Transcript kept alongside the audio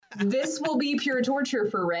this will be pure torture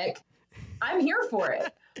for Rick. I'm here for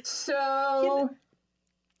it. So,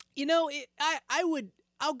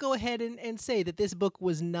 I'll go ahead and say that this book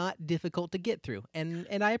was not difficult to get through,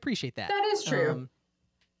 and I appreciate that. That is true.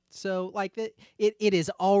 So, like, it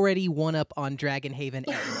is already one up on Dragonhaven,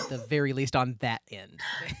 at the very least on that end.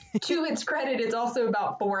 To its credit, it's also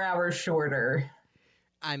about 4 hours shorter.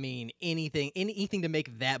 I mean, anything to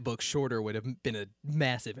make that book shorter would have been a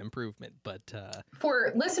massive improvement. But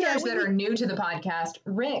for listeners that are new to the podcast,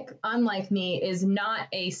 Rick, unlike me, is not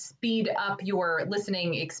a speed up your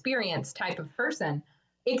listening experience type of person,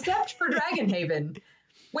 except for Dragonhaven,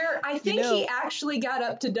 where I think he actually got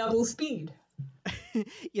up to double speed.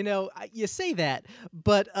 You say that,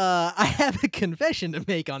 but I have a confession to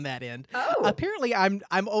make on that end. Oh. Apparently, I'm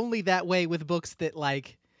only that way with books that,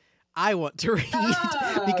 like, I want to read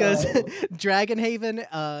because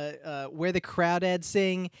Dragonhaven, Where the Crawdads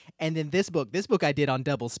Sing, and then this book I did on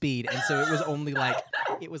double speed, and so it was only like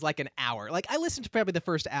an hour. Like, I listened to probably the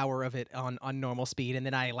first hour of it on normal speed, and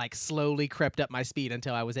then I like slowly crept up my speed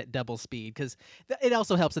until I was at double speed, because it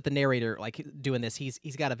also helps that the narrator, like, doing this, he's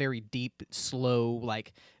got a very deep, slow,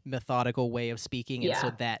 like, methodical way of speaking, and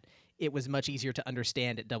so that it was much easier to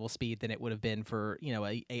understand at double speed than it would have been for,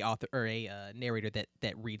 a author or a narrator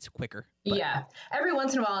that reads quicker. But. Yeah. Every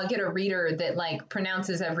once in a while I get a reader that like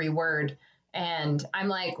pronounces every word, and I'm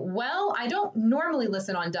like, well, I don't normally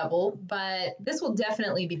listen on double, but this will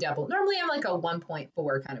definitely be double. Normally I'm like a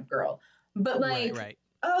 1.4 kind of girl. But like, right.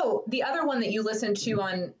 Oh, the other one that you listened to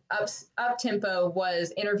on up tempo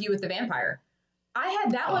was Interview with the Vampire. I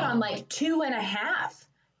had that one on like 2.5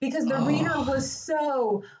 because the reader was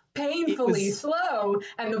so painfully slow,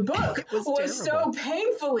 and the book was so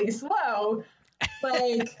painfully slow.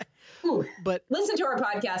 Like, but listen to our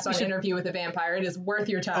podcast on Interview with a Vampire. It is worth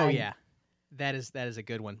your time. Oh yeah, that is a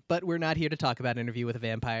good one. But we're not here to talk about Interview with a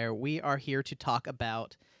Vampire. We are here to talk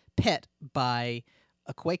about Pet by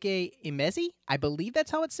Akweke Emezi. I believe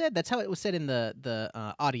that's how it's said. That's how it was said in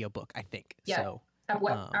the audiobook, I think. Yeah. So,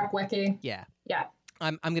 Akweke. Yeah. Yeah.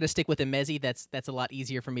 I'm going to stick with Emezi. That's a lot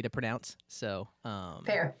easier for me to pronounce. So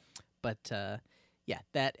fair. But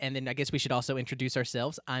that, and then I guess we should also introduce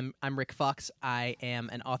ourselves. I'm Rick Fox. I am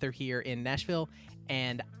an author here in Nashville,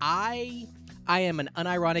 and I am an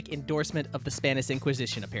unironic endorsement of the Spanish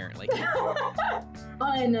Inquisition, apparently.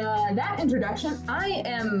 On that introduction, I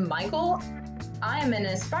am Michael. I am an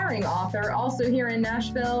aspiring author, also here in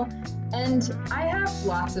Nashville, and I have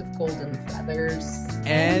lots of golden feathers.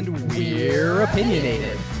 And we're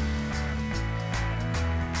opinionated.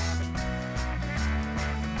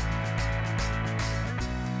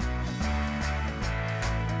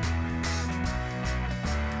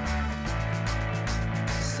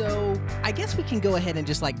 So I guess we can go ahead and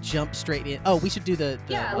just like jump straight in. Oh, we should do the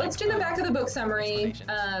let's do the back of the book summary,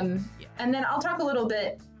 and then I'll talk a little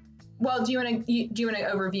bit. Well, do you want to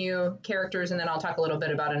overview characters, and then I'll talk a little bit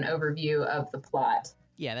about an overview of the plot?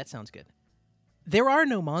 Yeah, that sounds good. There are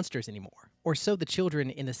no monsters anymore, or so the children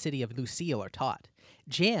in the city of Lucille are taught.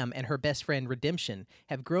 Jam and her best friend Redemption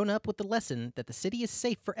have grown up with the lesson that the city is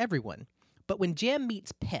safe for everyone. But when Jam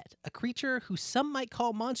meets Pet, a creature who some might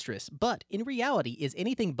call monstrous, but in reality is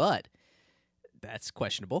anything but, that's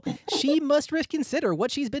questionable, she must reconsider what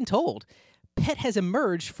she's been told. Pet has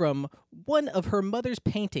emerged from one of her mother's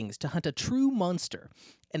paintings to hunt a true monster,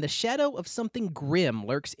 and the shadow of something grim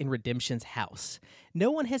lurks in Redemption's house.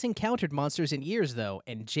 No one has encountered monsters in years, though,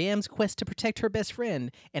 and Jam's quest to protect her best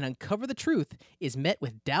friend and uncover the truth is met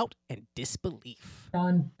with doubt and disbelief.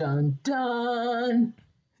 Dun, dun, dun.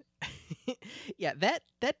 Yeah,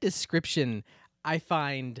 that description I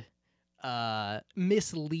find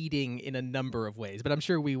misleading in a number of ways, but I'm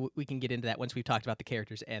sure we can get into that once we've talked about the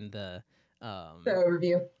characters and the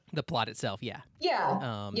overview, the plot itself. Yeah.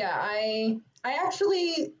 I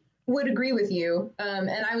actually would agree with you,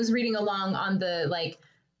 and I was reading along on the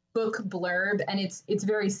book blurb, and it's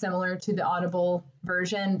very similar to the Audible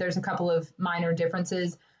version. There's a couple of minor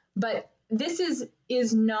differences, but this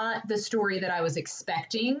is not the story that I was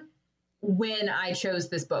expecting when I chose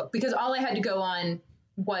this book, because all I had to go on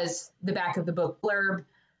was the back of the book blurb,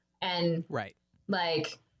 and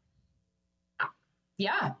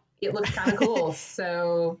it looks kind of cool.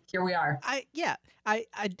 So here we are. I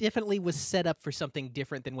definitely was set up for something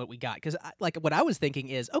different than what we got, because what I was thinking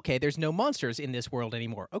is, okay, there's no monsters in this world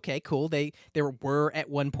anymore. Okay, cool. There were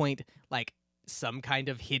at one point some kind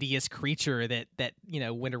of hideous creature that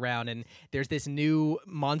went around, and there's this new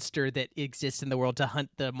monster that exists in the world to hunt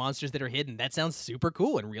the monsters that are hidden. That sounds super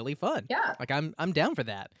cool and really fun. Yeah, I'm down for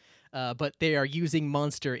that. But they are using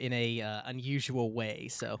monster in a unusual way.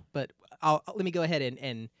 So, but let me go ahead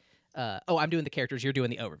and I'm doing the characters. You're doing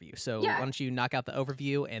the overview. So Yeah. why don't you knock out the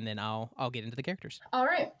overview, and then I'll get into the characters. All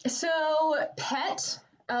right. So Pet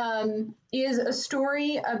is a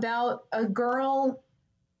story about a girl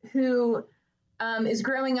who is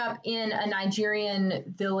growing up in a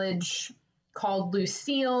Nigerian village called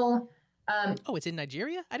Lucille. It's in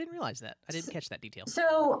Nigeria? I didn't realize that. I didn't catch that detail.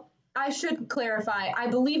 So I should clarify. I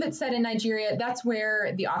believe it's set in Nigeria. That's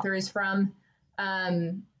where the author is from.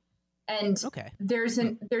 And okay.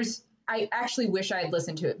 I actually wish I had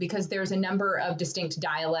listened to it because there's a number of distinct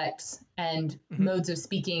dialects and modes of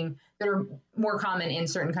speaking that are more common in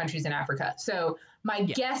certain countries in Africa. So my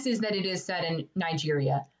guess is that it is set in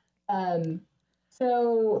Nigeria.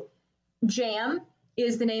 So Jam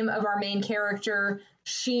is the name of our main character.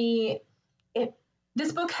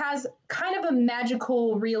 This book has kind of a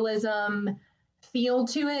magical realism feel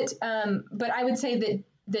to it, but I would say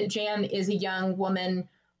that Jam is a young woman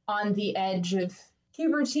on the edge of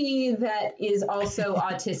puberty that is also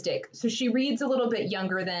autistic. So she reads a little bit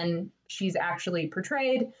younger than she's actually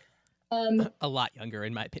portrayed. A lot younger,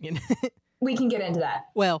 in my opinion. We can get into that.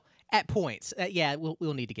 Well, at points,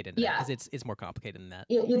 we'll need to get into that because it's more complicated than that.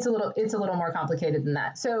 It's a little more complicated than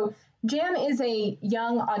that. So Jam is a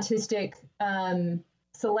young autistic,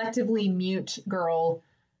 selectively mute girl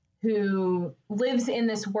who lives in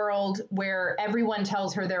this world where everyone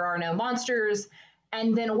tells her there are no monsters.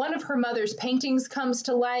 And then one of her mother's paintings comes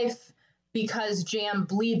to life because Jam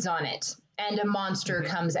bleeds on it and a monster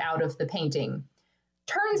comes out of the painting.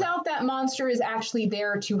 Turns out that monster is actually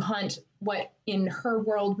there to hunt what in her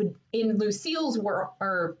world in Lucille's world,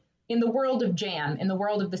 or in the world of Jam, in the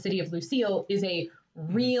world of the city of Lucille, is a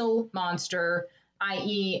real monster,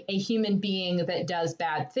 i.e. a human being that does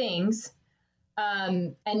bad things.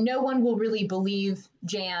 And no one will really believe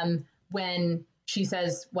Jam when she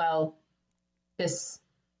says, well, this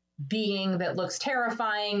being that looks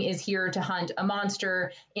terrifying is here to hunt a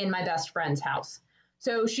monster in my best friend's house.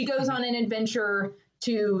 So she goes on an adventure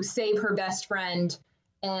to save her best friend,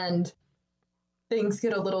 and things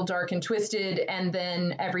get a little dark and twisted, and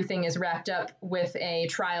then everything is wrapped up with a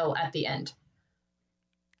trial at the end.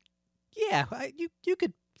 Yeah, you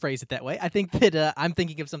could phrase it that way. I think that I'm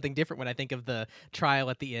thinking of something different when I think of the trial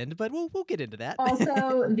at the end, but we'll get into that.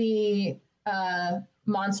 Also, the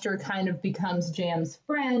monster kind of becomes Jam's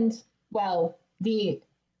friend. Well, the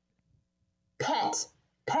pet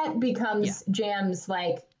becomes Jam's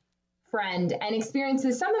friend and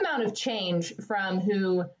experiences some amount of change from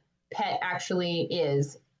who Pet actually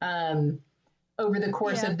is over the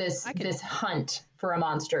course of this hunt for a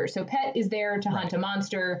monster. So Pet is there to hunt a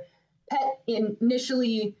monster. Pet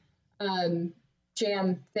initially,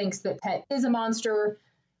 Jam thinks that Pet is a monster,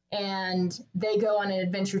 and they go on an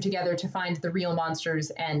adventure together to find the real monsters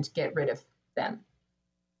and get rid of them.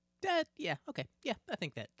 Okay. Yeah, I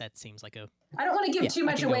think that seems like I don't want to give too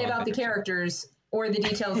much away about the characters or the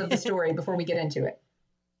details of the story before we get into it.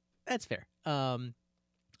 That's fair.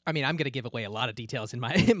 I mean, I'm going to give away a lot of details in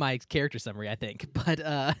my character summary, I think. But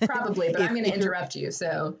probably, but I'm going to interrupt you,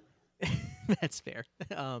 so... That's fair.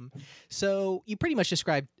 So you pretty much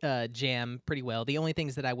described Jam pretty well. The only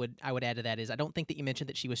things that I would add to that is I don't think that you mentioned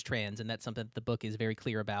that she was trans, and that's something that the book is very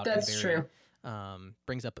clear about. That's true.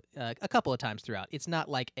 Brings up a couple of times throughout. It's not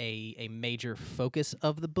like a major focus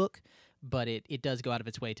of the book, but it does go out of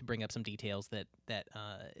its way to bring up some details that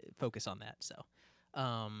focus on that. So,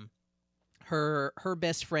 her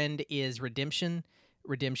best friend is Redemption.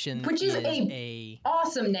 Redemption, which is a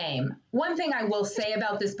awesome name. One thing I will say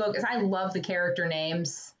about this book is I love the character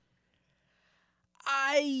names.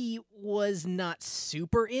 I was not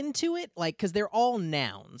super into it, because they're all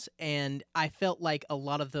nouns, and I felt like a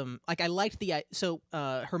lot of them, I liked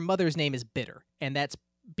her mother's name is Bitter, and that's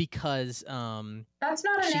because that's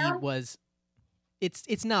not a noun.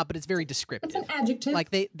 It's not, but it's very descriptive. It's an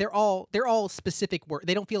adjective. They're all specific words.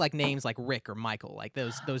 They don't feel like names like Rick or Michael. Like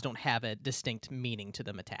those don't have a distinct meaning to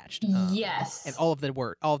them attached. Yes. And all of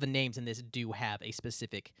the names in this do have a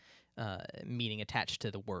specific meaning attached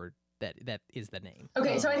to the word that is the name.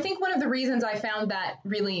 Okay, so I think one of the reasons I found that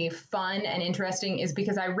really fun and interesting is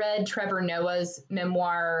because I read Trevor Noah's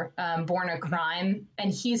memoir, Born a Crime,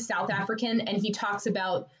 and he's South African, and he talks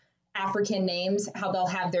about African names, how they'll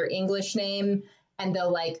have their English name, and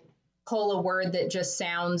they'll pull a word that just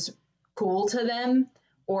sounds cool to them,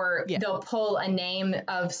 or they'll pull a name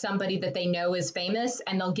of somebody that they know is famous,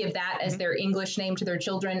 and they'll give that as their English name to their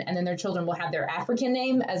children, and then their children will have their African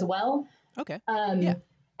name as well. Okay.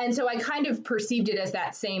 And so I kind of perceived it as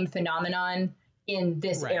that same phenomenon in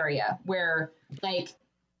this area where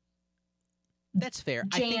that's fair.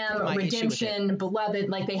 Jam, Redemption, Beloved,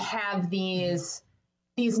 they have these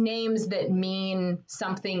these names that mean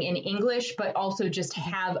something in English, but also just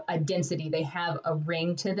have a density. They have a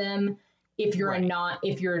ring to them. If you're Right. not,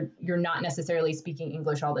 if you're not necessarily speaking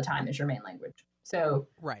English all the time as your main language. So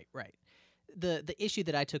Right. The issue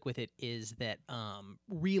that I took with it is that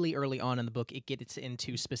really early on in the book, it gets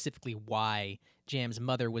into specifically why Jam's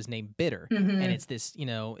mother was named Bitter, and mhm. it's this,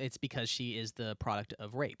 it's because she is the product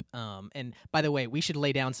of rape. And by the way, we should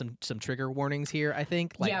lay down some trigger warnings here. I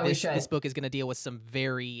think like Yeah, we this should. book is going to deal with some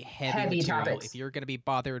very heavy Heavy material. topics. If you're going to be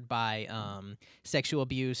bothered by sexual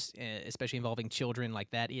abuse, especially involving children,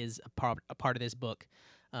 like that is a part of this book.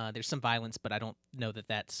 There's some violence, but I don't know that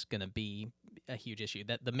that's going to be a huge issue.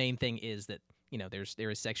 That the main thing is that there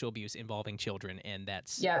is sexual abuse involving children, and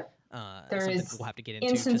that's Yep. There something is we'll have to get into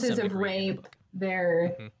instances to some of degree in the rape. book.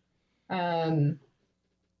 There, Mhm.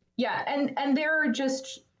 yeah, and there are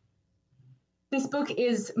just this book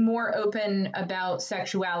is more open about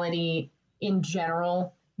sexuality in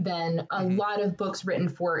general than a Mhm. lot of books written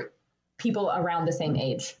for people around the same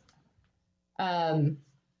age.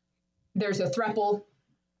 There's a throuple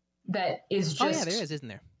that is Oh yeah, there just is, isn't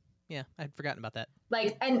there? Yeah, I'd forgotten about that.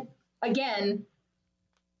 like, and again,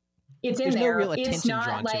 it's in There's no there. real It's attention not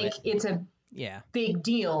drawn to like it. it's a Yeah. big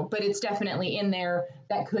deal, but it's definitely in there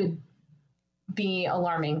that could be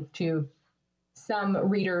alarming to some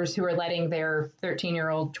readers who are letting their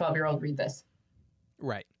 13-year-old, 12-year-old read this.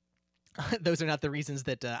 Right. Those are not the reasons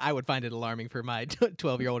that I would find it alarming for my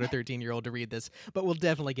 12-year-old or 13-year-old to read this, but we'll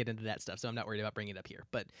definitely get into that stuff, so I'm not worried about bringing it up here.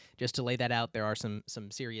 But just to lay that out, there are some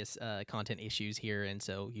serious content issues here, and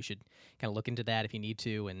so you should kind of look into that if you need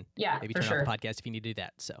to, and Yeah, maybe for turn sure. off the podcast if you need to do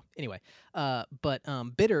that. So anyway, but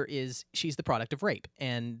Bitter she's the product of rape,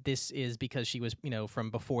 and this is because she was,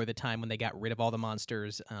 from before the time when they got rid of all the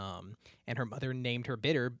monsters, and her mother named her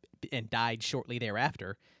Bitter and died shortly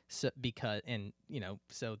thereafter. So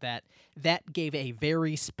so that gave a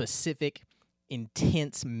very specific,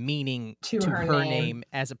 intense meaning To to her her name. name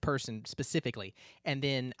as a person specifically. And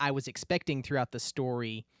then I was expecting throughout the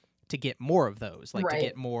story to get more of those, like to Right.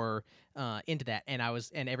 get more into that. And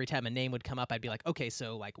every time a name would come up, I'd be like, okay,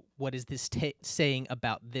 so like, what is this saying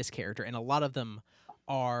about this character? And a lot of them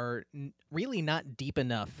are really not deep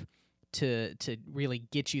enough to really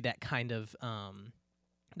get you that kind of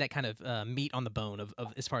meat on the bone of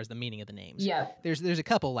as far as the meaning of the names. Yeah. There's a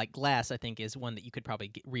couple, like Glass, I think, is one that you could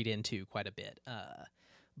probably read into quite a bit.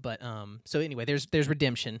 But so anyway, there's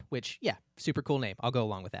Redemption, which super cool name. I'll go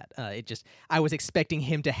along with that. I was expecting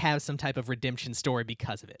him to have some type of redemption story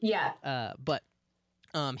because of it. Yeah. But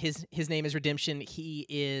his name is Redemption. He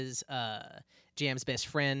is Jam's best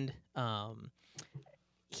friend.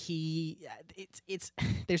 It's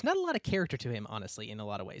there's not a lot of character to him, honestly, in a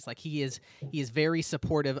lot of ways. Like he is very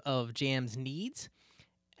supportive of Jam's needs,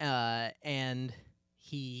 and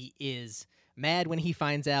he is mad when he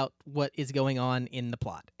finds out what is going on in the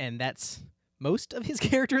plot, and that's most of his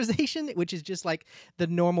characterization, which is just like the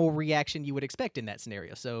normal reaction you would expect in that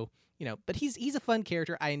scenario. So but he's a fun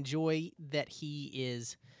character. I enjoy that he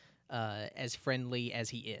is as friendly as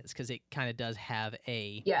he is, because it kind of does have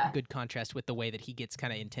a good contrast with the way that he gets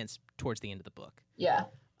kind of intense towards the end of the book. Yeah.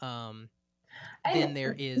 Then And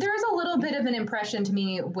there's a little bit of an impression to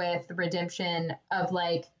me with Redemption of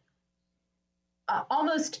like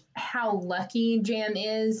almost how lucky Jam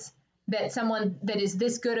is that someone that is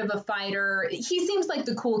this good of a fighter. He seems like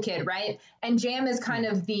the cool kid, right? And Jam is kind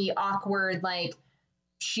of the awkward, like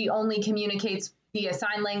she only communicates via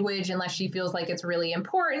sign language unless she feels like it's really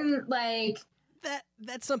important. Like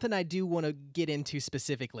that's something I do want to get into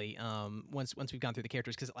specifically. Once we've gone through the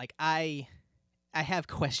characters, because like I have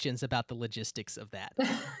questions about the logistics of that.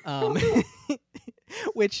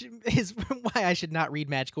 Which is why I should not read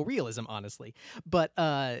magical realism, honestly. But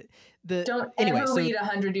don't ever read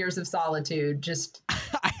 100 Years of Solitude. Just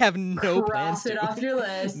I have no plans to. Cross it off your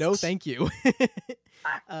list. No, thank you.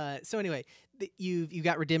 So anyway, you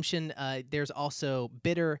got Redemption. There's also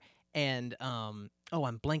Bitter and I'm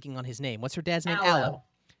blanking on his name. What's her dad's name? Aloe.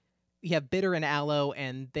 You have Bitter and Aloe,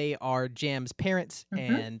 and they are Jam's parents,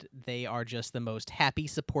 and they are just the most happy,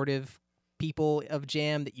 supportive people of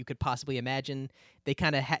Jam that you could possibly imagine. They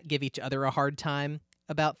kind of give each other a hard time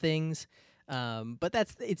about things, but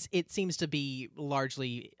it seems to be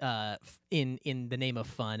largely in the name of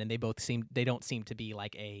fun, and they don't seem to be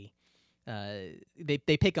like a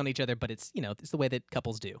they pick on each other, but it's it's the way that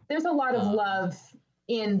couples do. There's a lot of love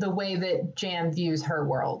in the way that Jam views her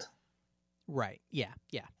world. Right. Yeah.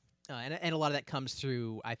 And a lot of that comes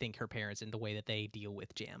through, I think, her parents and the way that they deal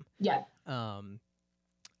with Jam. Yeah.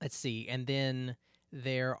 Let's see. And then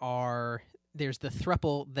there's the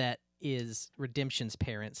throuple that is Redemption's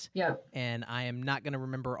parents. Yep. And I am not going to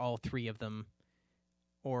remember all three of them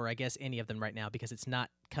or I guess any of them right now, because it's not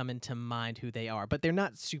coming to mind who they are. But they're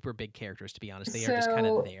not super big characters, to be honest. They are just kind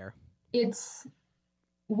of there. It's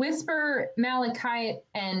Whisper, Malachite,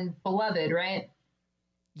 and Beloved, right?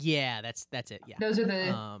 Yeah, that's it. Yeah. Those are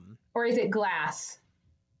the. Or is it Glass?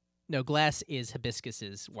 No, Glass is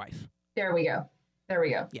Hibiscus's wife. There we go.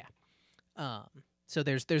 Yeah. So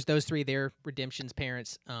there's those three. They're Redemption's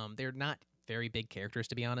parents. They're not very big characters,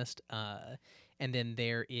 to be honest. And then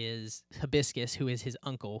there is Hibiscus, who is his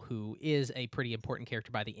uncle, who is a pretty important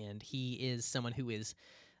character by the end. He is someone who is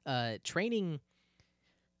training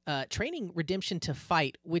Redemption to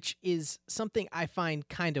fight, which is something I find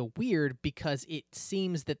kind of weird because it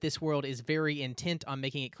seems that this world is very intent on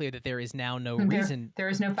making it clear that there is now no reason there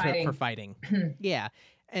is no fighting. For fighting. Yeah.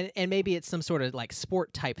 And maybe it's some sort of like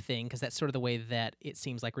sport type thing, because that's sort of the way that it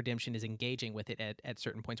seems like Redemption is engaging with it at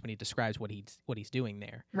certain points when he describes what he's doing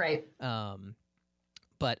there. Right.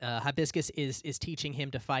 But Hibiscus is teaching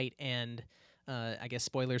him to fight, and I guess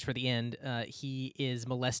spoilers for the end. He is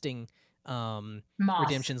molesting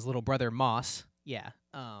Redemption's little brother Moss. Yeah.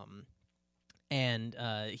 And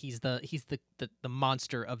he's the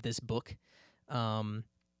monster of this book. And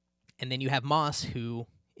then you have Moss, who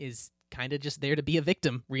is kind of just there to be a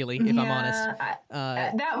victim, really, if I'm honest.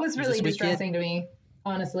 That was really distressing to me,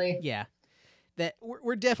 honestly. Yeah. That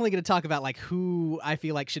we're definitely going to talk about like who I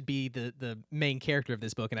feel like should be the main character of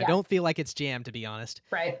this book, and I don't feel like it's Jam, to be honest.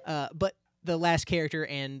 Right. But the last character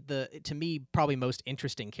and to me probably most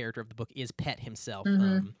interesting character of the book is Pet himself.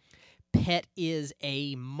 Pet is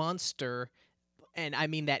a monster, and I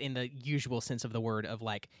mean that in the usual sense of the word, of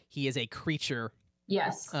like he is a creature.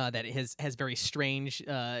 Yes. That has very strange,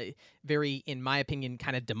 very, in my opinion,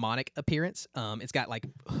 kind of demonic appearance. It's got like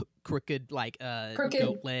crooked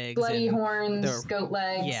goat legs, bloody horns, goat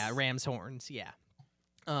legs. Yeah, ram's horns. Yeah.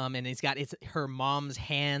 And it's got her mom's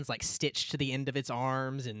hands like stitched to the end of its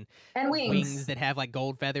arms, and wings that have like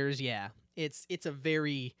gold feathers. Yeah, it's a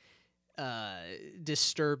very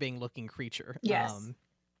disturbing looking creature. Yes.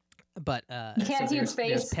 But you can't see its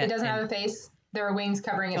face. It doesn't have a face. There are wings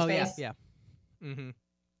covering its face. Yeah.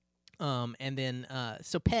 And then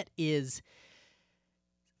so Pet is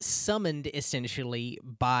summoned essentially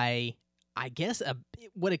by, I guess,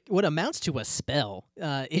 what amounts to a spell.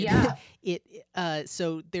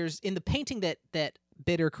 So there's in the painting that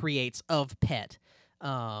Bitter creates of Pet,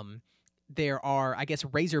 there are, I guess,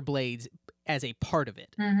 razor blades as a part of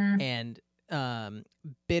it, and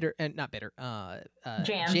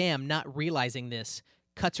Jam, not realizing this,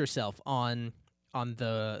 cuts herself on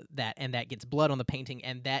that, and that gets blood on the painting,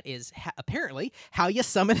 and that is apparently how you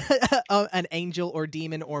summon an angel or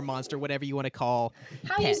demon or monster, whatever you want to call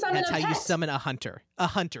Pet. That's how you summon a hunter. A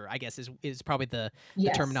hunter, I guess, is probably the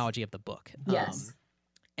terminology of the book. Yes.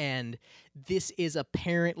 And this is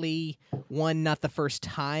apparently not the first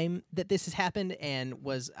time that this has happened, and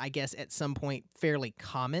was, I guess, at some point fairly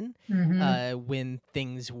common when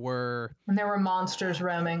there were monsters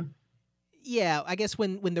roaming. Yeah, I guess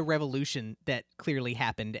when the revolution that clearly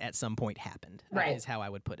happened at some point happened, right, is how I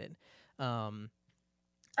would put it. I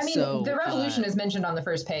mean, the revolution is mentioned on the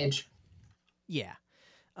first page. Yeah.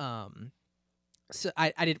 So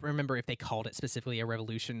I didn't remember if they called it specifically a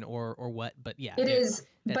revolution or what, but yeah. It is,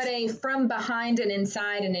 but a from behind and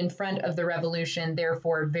inside and in front of the revolution,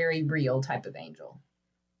 therefore very real type of angel.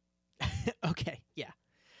 Okay, yeah.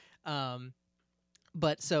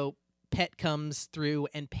 But so Pet comes through,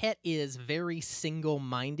 and Pet is very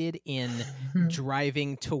single-minded in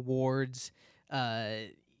driving towards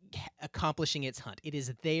accomplishing its hunt. It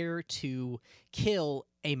is there to kill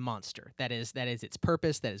a monster. That is its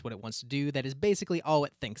purpose. That is what it wants to do. That is basically all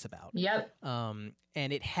it thinks about. Yep. And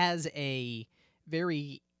it has a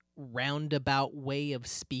very roundabout way of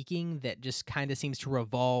speaking that just kind of seems to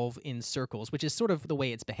revolve in circles, which is sort of the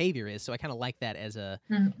way its behavior is. So I kind of like that as a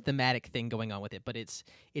thematic thing going on with it. But it's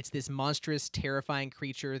this monstrous, terrifying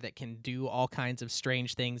creature that can do all kinds of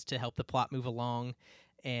strange things to help the plot move along,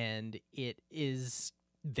 and it is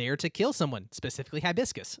there to kill someone, specifically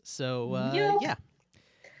Hibiscus. So yeah.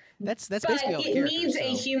 That's basically all the characters. But it needs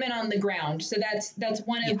a human on the ground. So that's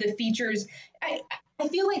one of the features. I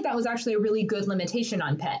feel like that was actually a really good limitation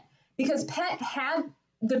on Pet, because Pet had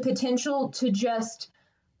the potential to just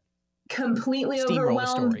completely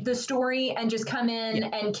overwhelm the story and just come in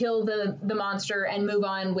and kill the monster and move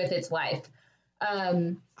on with its life.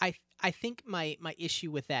 I think my issue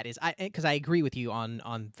with that is because I agree with you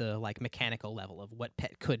on the like mechanical level of what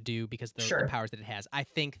Pet could do, because the powers that it has. I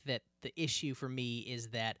think that the issue for me is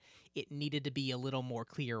that it needed to be a little more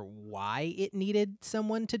clear why it needed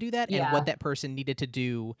someone to do that and what that person needed to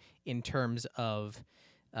do in terms of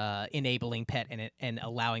enabling Pet and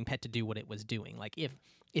allowing Pet to do what it was doing. Like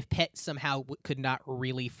if Pet somehow could not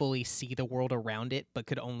really fully see the world around it, but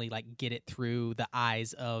could only like get it through the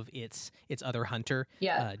eyes of its other hunter,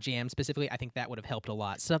 Jam specifically, I think that would have helped a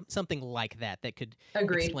lot. Something like that could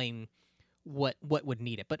explain what would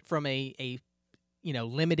need it. But from a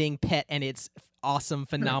limiting Pet and its awesome,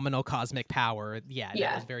 phenomenal cosmic power,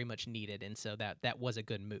 that was very much needed, and so that was a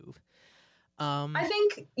good move. I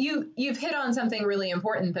think you've hit on something really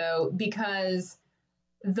important though, because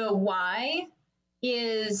the why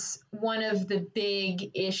is one of the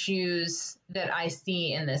big issues that I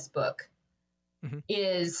see in this book.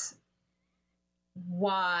 Is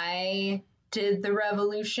why did the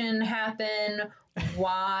revolution happen?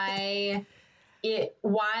 Why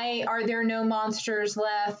are there no monsters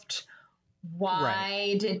left?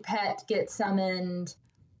 Why did Pet get summoned?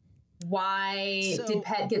 Why did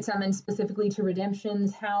Pet get summoned specifically to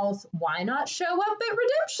Redemption's house? Why not show up at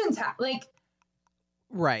Redemption's house? Like,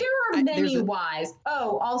 there are many whys.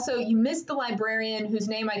 Oh, also, you missed the librarian whose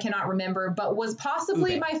name I cannot remember, but was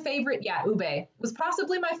possibly my favorite. Yeah, Ube was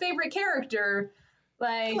possibly my favorite character.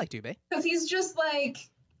 Like, I liked Ube because he's just like,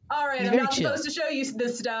 all right, I'm not supposed to show you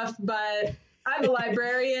this stuff, but I'm a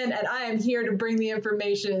librarian and I am here to bring the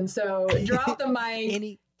information. So drop the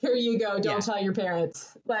mic. Here you go. Don't tell your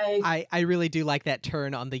parents. Like, I really do like that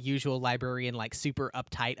turn on the usual librarian, like super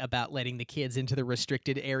uptight about letting the kids into the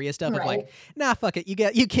restricted area stuff. Of like, nah, fuck it.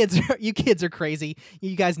 You kids are crazy.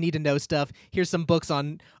 You guys need to know stuff. Here's some books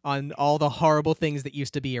on all the horrible things that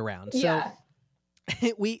used to be around. So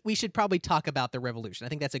we should probably talk about the revolution. I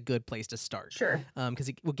think that's a good place to start. Sure. Because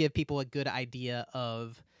it will give people a good idea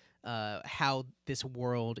of how this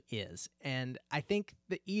world is. And I think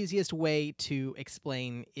the easiest way to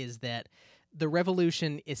explain is that the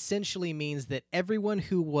revolution essentially means that everyone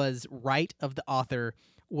who was right of the author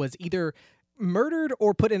was either murdered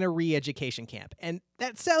or put in a re-education camp. And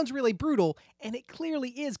that sounds really brutal, and it clearly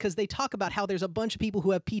is, because they talk about how there's a bunch of people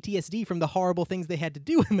who have PTSD from the horrible things they had to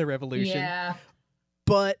do in the revolution. Yeah.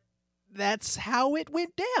 But that's how it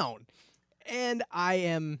went down. And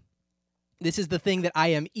this is the thing that I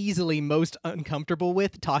am easily most uncomfortable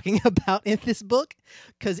with talking about in this book,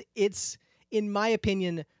 because it's, in my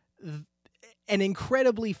opinion, an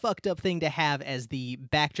incredibly fucked up thing to have as the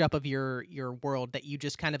backdrop of your world, that you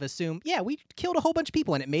just kind of assume, yeah, we killed a whole bunch of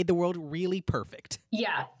people and it made the world really perfect.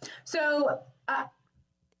 Yeah. So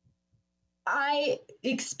I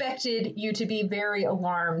expected you to be very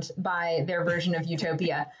alarmed by their version of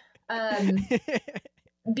Utopia.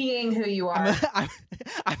 Being who you are.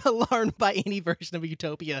 I'm alarmed by any version of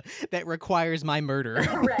Utopia that requires my murder.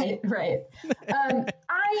 Right.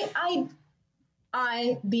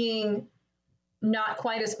 I being not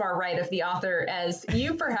quite as far right of the author as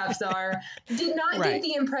you perhaps are, did not get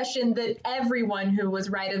the impression that everyone who was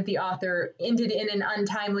right of the author ended in an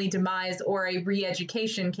untimely demise or a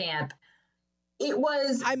re-education camp. It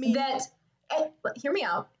was hear me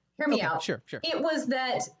out. Sure. It was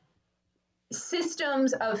that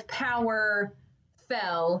systems of power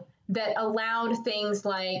fell that allowed things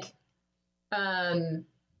like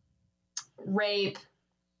rape,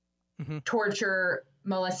 torture,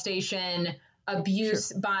 molestation,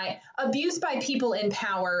 abuse by people in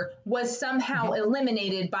power was somehow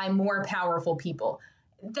eliminated by more powerful people.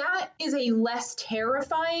 That is a less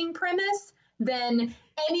terrifying premise than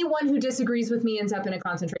anyone who disagrees with me ends up in a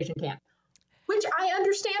concentration camp. Which I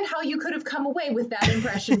understand how you could have come away with that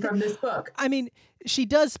impression from this book. I mean, she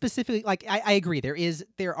does specifically, like, I agree.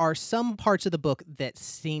 There are some parts of the book that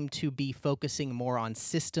seem to be focusing more on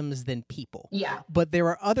systems than people. Yeah. But there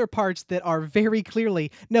are other parts that are very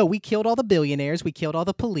clearly, no, we killed all the billionaires, we killed all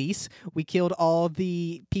the police, we killed all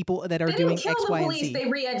the people that are doing X, Y, and Z. They didn't kill the police, they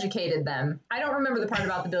re-educated them. I don't remember the part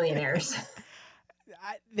about the billionaires.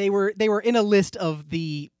 They were in a list of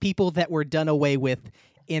the people that were done away with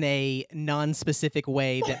in a non-specific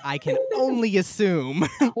way that I can only assume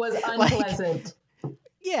was unpleasant.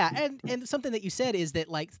 And something that you said is that,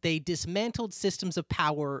 like, they dismantled systems of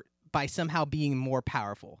power by somehow being more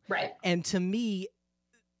powerful. Right. And to me,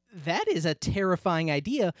 that is a terrifying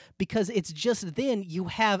idea, because it's just then you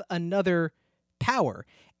have another power.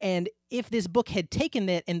 And if this book had taken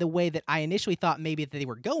that in the way that I initially thought maybe that they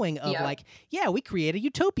were going, of we create a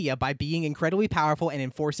utopia by being incredibly powerful and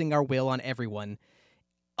enforcing our will on everyone,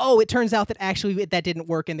 oh, it turns out that actually that didn't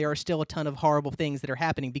work and there are still a ton of horrible things that are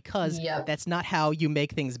happening because Yep. that's not how you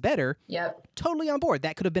make things better. Yep. Totally on board.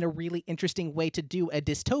 That could have been a really interesting way to do a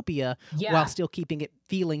dystopia Yeah. while still keeping it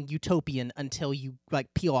feeling utopian until you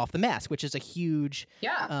like peel off the mask, which is a huge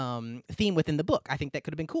theme within the book. I think that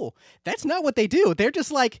could have been cool. That's not what they do. They're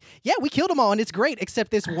just like, yeah, we killed them all and it's great,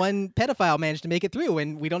 except this one pedophile managed to make it through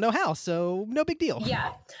and we don't know how, so no big deal.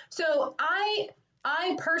 Yeah. So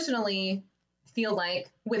I personally feel like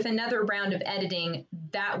with another round of editing,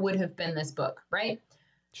 that would have been this book, right?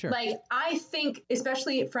 Sure. Like, I think,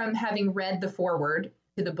 especially from having read the foreword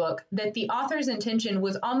to the book, that the author's intention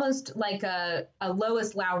was almost like a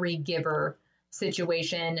Lois Lowry Giver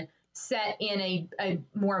situation set in a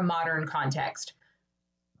more modern context.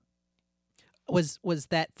 Was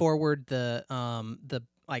that forward the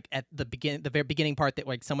like at the very beginning part that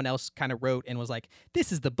like someone else kind of wrote and was like,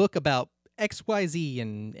 this is the book about XYZ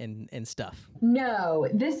and stuff? No,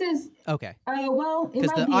 this is okay. Well,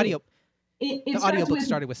 because the audio. The audiobook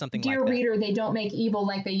started with something Dear like that. reader, they don't make evil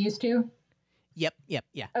like they used to. Yep, yeah.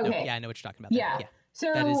 Okay. No, yeah, I know what you're talking about. Yeah.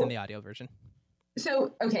 So that is in the audio version.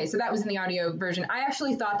 So that was in the audio version. I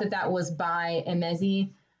actually thought that was by Emezi.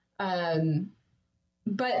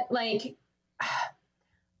 But like,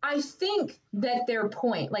 I think that their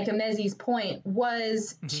point, like Emezi's point,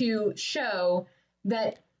 was to show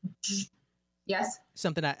that, yes?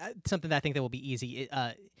 Something that I think that will be easy.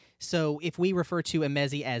 So if we refer to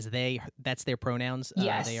Emezi as they, that's their pronouns.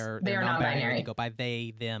 Yes, they're non-binary. They go by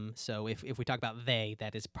they, them. So if we talk about they,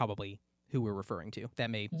 that is probably who we're referring to.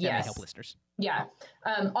 That may help listeners. Yeah.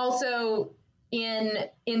 Also,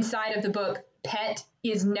 inside of the book, pet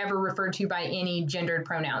is never referred to by any gendered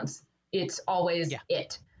pronouns. It's always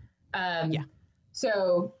it.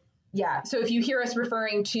 So if you hear us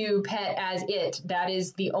referring to pet as it, that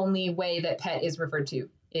is the only way that pet is referred to,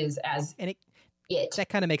 is as it. That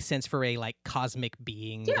kind of makes sense for a like cosmic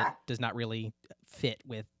being that does not really fit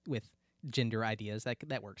with gender ideas.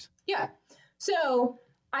 That works. Yeah. So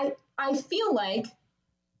I feel like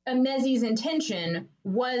Emezi's intention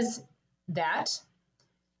was that,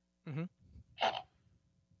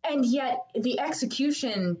 and yet the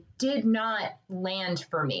execution did not land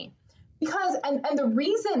for me. Because, and the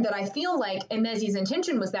reason that I feel like Emezi's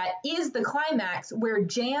intention was that is the climax where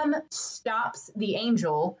Jam stops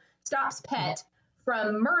Pet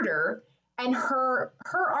from murder, and her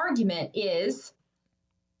argument is,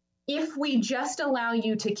 if we just allow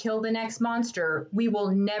you to kill the next monster, we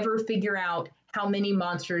will never figure out how many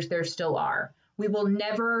monsters there still are. We will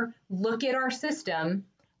never look at our system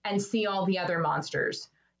and see all the other monsters.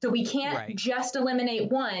 So we can't just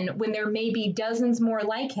eliminate one when there may be dozens more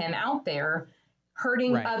like him out there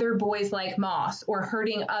hurting other boys like Moss or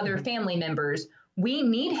hurting other family members. We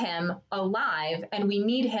need him alive, and we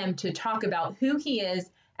need him to talk about who he is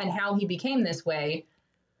and how he became this way,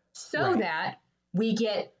 so that we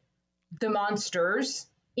get the monsters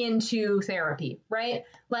into therapy, right?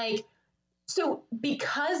 Like, so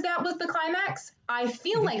because that was the climax, I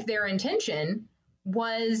feel like their intention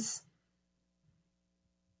was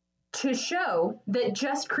to show that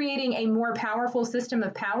just creating a more powerful system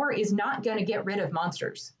of power is not going to get rid of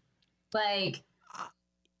monsters. Like,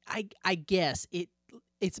 I guess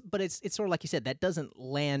it's sort of like you said, that doesn't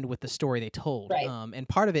land with the story they told. Right. And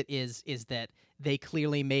part of it is that they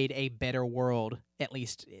clearly made a better world, at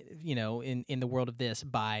least, in the world of this,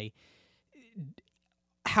 by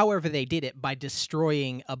however they did it, by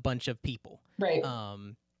destroying a bunch of people. Right.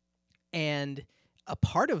 And a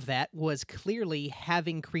part of that was clearly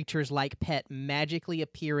having creatures like Pet magically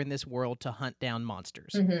appear in this world to hunt down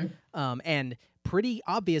monsters. And pretty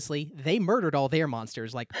obviously, they murdered all their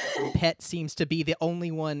monsters. Like, Pet seems to be the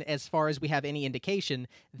only one, as far as we have any indication,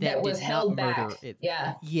 that was did held not murder back. it.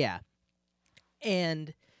 Yeah.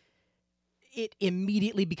 And it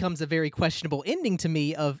immediately becomes a very questionable ending to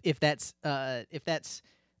me of if that's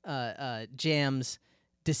Jam's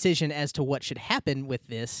decision as to what should happen with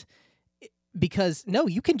this. Because no,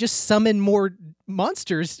 you can just summon more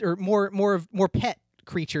monsters or more pet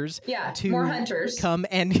creatures to more hunters come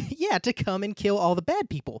and kill all the bad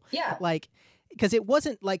people. Like, because it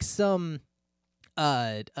wasn't like some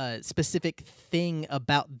specific thing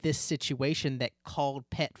about this situation that called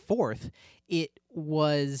Pet forth. It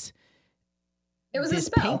was this a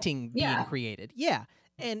spell. painting being created. Yeah.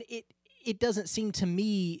 And it doesn't seem to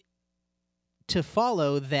me to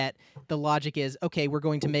follow that the logic is, okay, we're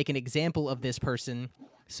going to make an example of this person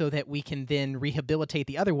so that we can then rehabilitate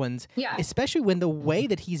the other ones. Yeah. Especially when the way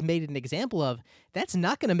that he's made an example of, that's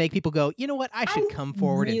not going to make people go, you know what, I should come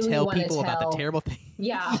forward and really tell wanna people about the tell. terrible thing.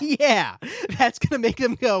 Yeah. Yeah. That's going to make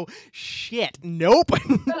them go, shit, nope.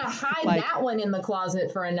 I'm gonna hide that one in the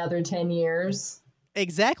closet for another 10 years.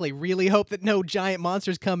 Exactly. Really hope that no giant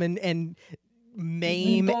monsters come in and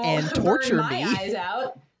maim and torture burn my me. eyes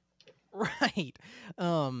out. Right.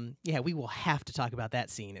 Yeah, we will have to talk about that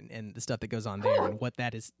scene and the stuff that goes on there and what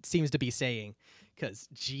that seems to be saying. Because,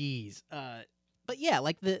 geez. But yeah,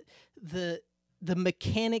 like the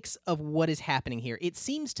mechanics of what is happening here. It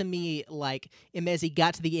seems to me like Emezi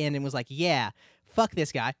got to the end and was like, yeah, fuck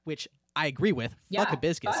this guy, which I agree with. Yeah, fuck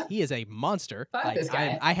Hibiscus. He is a monster. Fuck this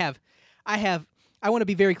guy. I want to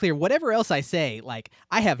be very clear. Whatever else I say, like,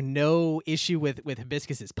 I have no issue with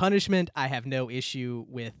Hibiscus's punishment. I have no issue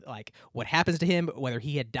with, like, what happens to him. Whether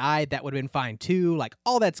he had died, that would have been fine, too. Like,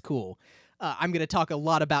 all that's cool. I'm going to talk a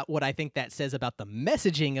lot about what I think that says about the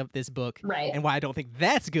messaging of this book and why I don't think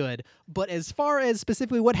that's good. But as far as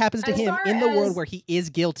specifically what happens to him in the world where he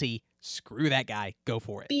is guilty, screw that guy. Go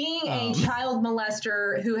for it. Being a child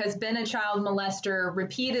molester who has been a child molester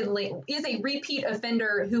repeatedly, is a repeat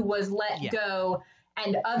offender who was let go,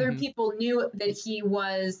 and other people knew that he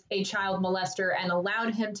was a child molester and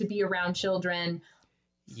allowed him to be around children.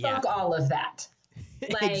 Fuck all of that.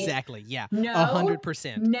 Like, exactly. Yeah. No,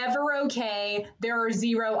 100%. Never okay. There are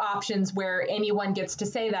zero options where anyone gets to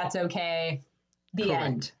say that's okay. The Correct.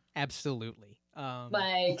 end. Absolutely.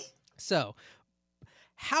 So,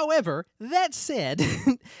 however, that said,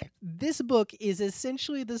 this book is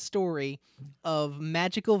essentially the story of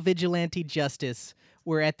magical vigilante justice,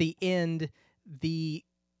 where at the end, the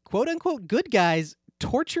quote-unquote good guys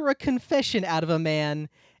torture a confession out of a man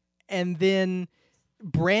and then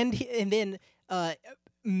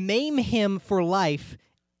maim him for life,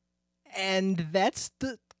 and that's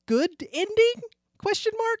the good ending?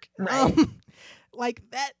 Question mark? Right. Like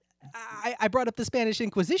that. I brought up the Spanish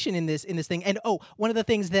Inquisition in this thing, and one of the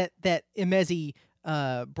things that Emezi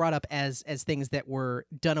brought up as things that were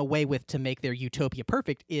done away with to make their utopia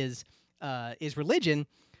perfect is religion.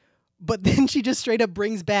 But then she just straight up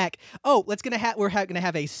brings back, we're gonna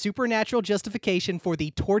have a supernatural justification for the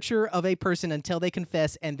torture of a person until they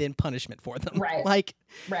confess, and then punishment for them. Right. Like,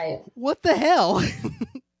 right. What the hell?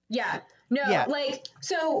 Yeah. No. Yeah. Like,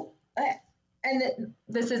 so,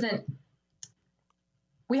 this isn't.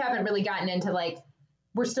 We haven't really gotten into, like,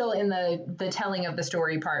 we're still in the telling of the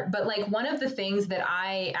story part, but, like, one of the things that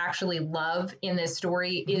I actually love in this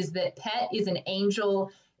story is that Pet is an angel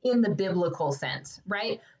in the biblical sense,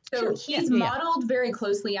 right? So he's modeled very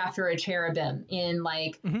closely after a cherubim in,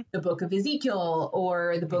 like, the book of Ezekiel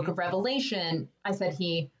or the book of Revelation. I said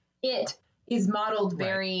it is modeled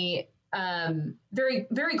very, very,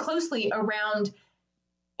 very closely around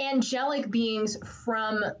angelic beings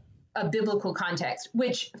from a biblical context,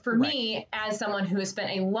 which for me, as someone who has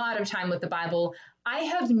spent a lot of time with the Bible, I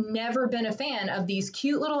have never been a fan of these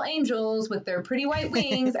cute little angels with their pretty white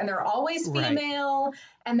wings, and they're always female,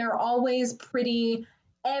 and they're always pretty.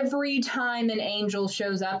 Every time an angel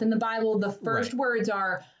shows up in the Bible, the first words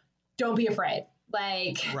are, "Don't be afraid."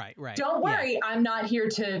 Like, don't worry, I'm not here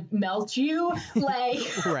to melt you. Like,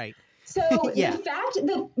 So the fact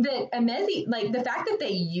that Emezi, like, the fact that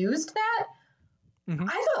they used that,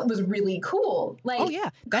 I thought was really cool. Like,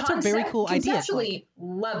 that's a very cool idea. Conceptually,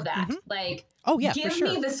 love that. Like, give for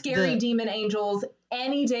sure. me the scary demon angels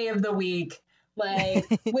any day of the week, like,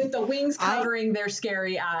 with the wings covering their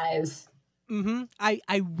scary eyes.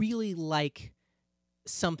 I really like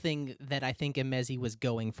something that I think Emezi was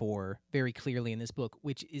going for very clearly in this book,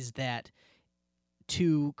 which is that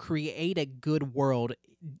to create a good world,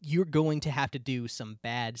 you're going to have to do some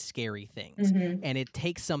bad, scary things. And it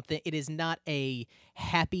takes something. It is not a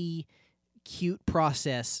happy, cute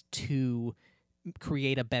process to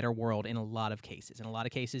create a better world in a lot of cases. In a lot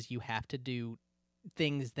of cases, you have to do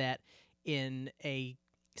things that in a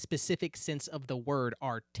specific sense of the word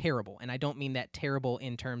are terrible. And I don't mean that terrible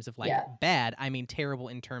in terms of, like, bad. I mean terrible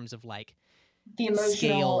in terms of, like, the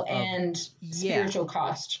emotional and spiritual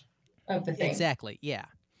cost of the thing. Exactly,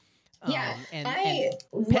 and I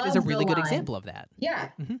Pet is a love really the good line. example of that.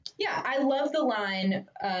 I love the line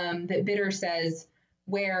that Bitter says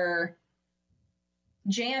where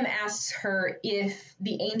Jam asks her if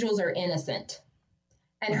the angels are innocent.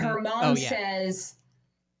 And her mom says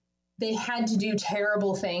they had to do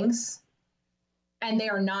terrible things and they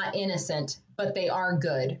are not innocent, but they are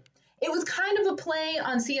good. It was kind of a play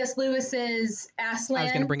on C.S. Lewis's Aslan. I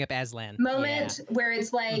was going to bring up Aslan moment where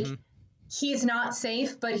it's like, he's not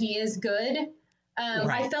safe, but he is good.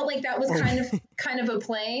 I felt like that was kind of a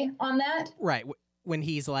play on that. Right. when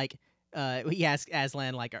he's like, he asks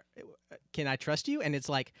Aslan, like, can I trust you? And it's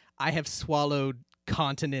like, I have swallowed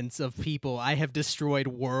continents of people. I have destroyed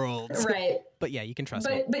worlds. Right. But yeah, you can trust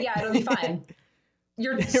me. But yeah, it'll be fine.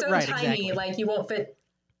 You're so Right, tiny, exactly. like you won't fit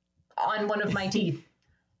on one of my teeth.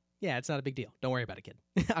 Yeah, it's not a big deal. Don't worry about it, kid.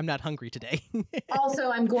 I'm not hungry today.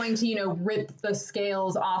 Also, I'm going to, rip the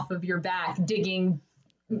scales off of your back, digging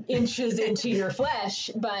inches into your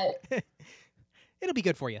flesh, but It'll be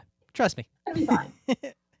good for you. Trust me. it'll be fine.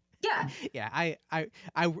 Yeah. Yeah,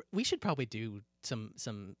 we should probably do some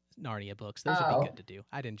Narnia books. Those would be good to do.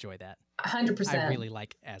 I'd enjoy that. 100%. I really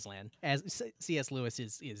like Aslan. As C.S. Lewis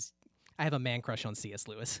is I have a man crush on C.S.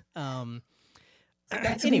 Lewis.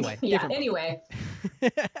 Anyway. Yeah, anyway.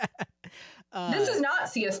 This is not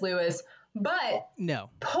C.S. Lewis, but no.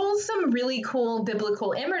 pulls some really cool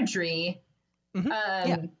biblical imagery in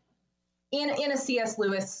a C.S.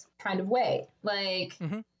 Lewis kind of way. Like,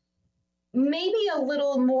 maybe a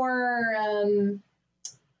little more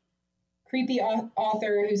creepy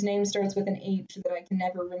author whose name starts with an H that I can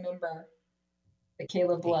never remember, that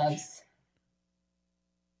Caleb loves.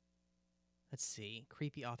 Let's see.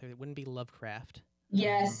 Creepy author. It wouldn't be Lovecraft.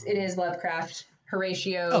 Yes, it is Lovecraft.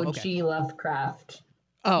 Horatio G. Lovecraft.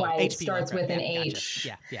 Oh, It H.P. starts Lovecraft. with an Gotcha. H.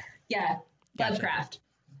 Yeah. Gotcha. Lovecraft.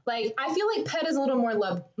 Like, I feel like Pet is a little more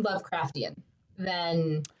Lovecraftian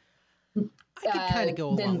than I could kind of go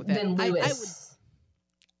along with that. Than Lewis.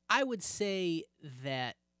 I would say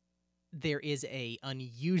that there is a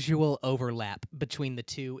unusual overlap between the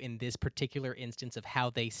two in this particular instance of how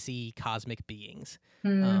they see cosmic beings.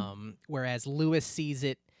 Whereas Lewis sees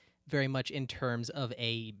it very much in terms of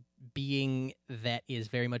a being that is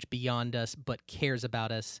very much beyond us but cares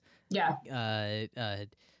about us. Yeah.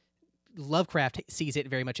 Lovecraft sees it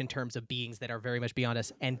very much in terms of beings that are very much beyond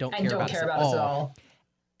us and don't care about us at all.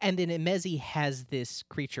 And then Emezi has this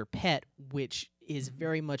creature Pet, which is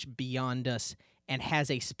very much beyond us and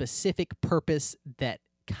has a specific purpose that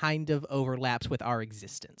kind of overlaps with our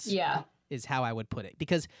existence. Yeah. Is how I would put it.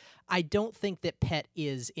 Because I don't think that Pet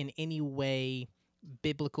is in any way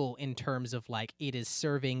biblical in terms of like it is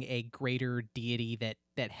serving a greater deity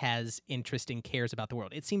that has interest and cares about the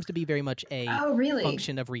world. It seems to be very much a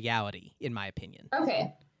function of reality, in my opinion.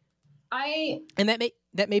 Okay. And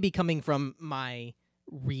that may be coming from my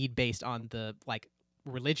read based on the like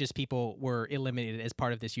religious people were eliminated as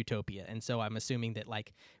part of this utopia, and so I'm assuming that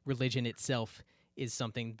like religion itself is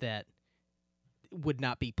something that would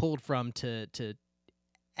not be pulled from to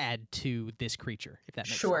add to this creature, if that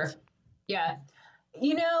makes sense. Yeah.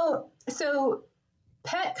 So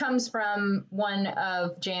Pet comes from one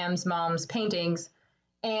of Jam's mom's paintings,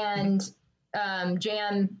 and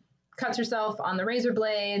Jam cuts herself on the razor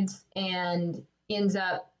blades and ends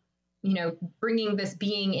up, bringing this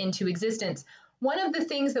being into existence. One of the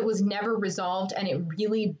things that was never resolved, and it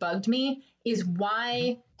really bugged me, is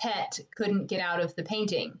why Pet couldn't get out of the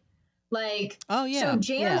painting. Like, so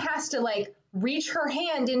Jam has to like reach her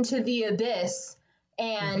hand into the abyss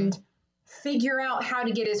and figure out how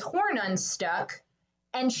to get his horn unstuck,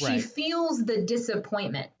 and she feels the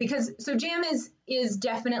disappointment because Jam is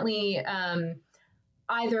definitely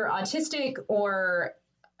either autistic or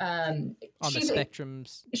on the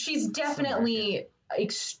spectrums. She's definitely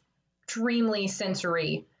extremely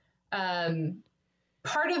sensory.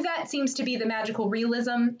 Part of that seems to be the magical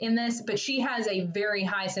realism in this, but she has a very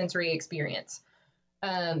high sensory experience.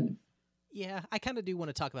 Yeah, I kind of do want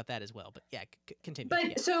to talk about that as well, but yeah, continue.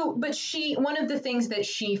 But she, one of the things that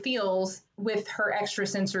she feels with her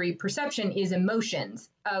extrasensory perception is emotions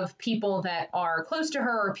of people that are close to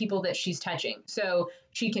her or people that she's touching. So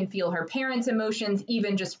she can feel her parents' emotions,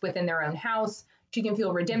 even just within their own house. She can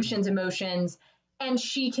feel Redemption's emotions, and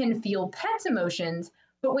she can feel Pet's emotions.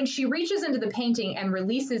 But when she reaches into the painting and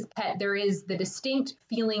releases Pet, there is the distinct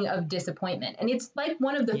feeling of disappointment. And it's like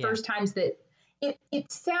one of the first times that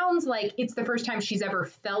it sounds like it's the first time she's ever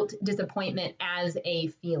felt disappointment as a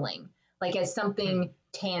feeling, like as something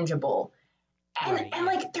tangible. And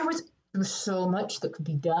like there was so much that could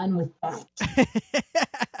be done with that.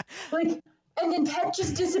 Like, and then Pet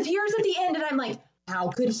just disappears at the end, and I'm like, how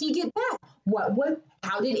could he get back?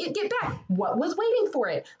 How did it get back? What was waiting for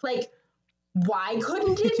it? Like, why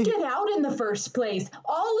couldn't it get out in the first place?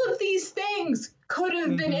 All of these things could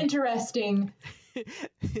have been interesting.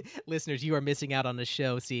 Listeners, you are missing out on the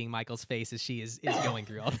show seeing Michael's face as she is going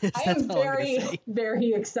through all this. I am very,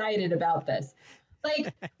 very excited about this.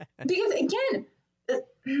 Like, because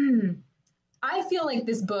again, I feel like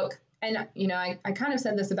this book, and I kind of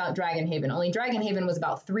said this about Dragonhaven, only Dragonhaven was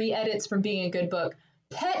about 3 edits from being a good book.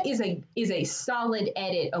 Pet is a solid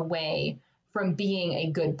edit away from being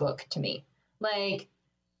a good book to me. Like,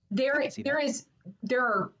 there is there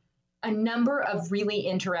are a number of really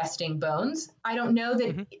interesting bones. I don't know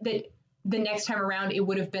that that the next time around it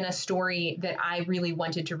would have been a story that I really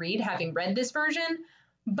wanted to read, having read this version,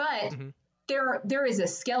 but there is a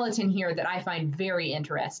skeleton here that I find very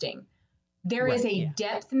interesting. There is a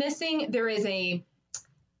depth missing. There is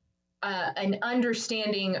an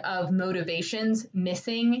understanding of motivations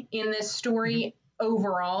missing in this story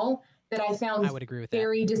overall that I found I would agree with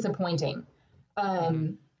very disappointing.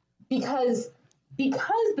 Because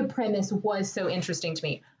the premise was so interesting to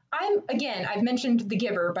me. I've mentioned The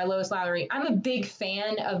Giver by Lois Lowry. I'm a big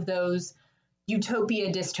fan of those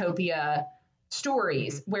utopia dystopia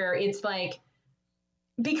stories where it's like,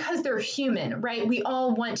 because they're human, right? We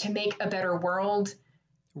all want to make a better world.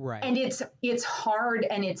 Right. And it's hard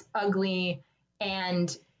and it's ugly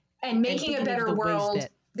and making a better world.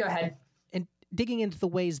 Go ahead. And digging into the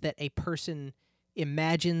ways that a person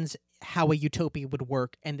imagines how a utopia would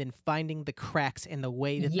work and then finding the cracks in the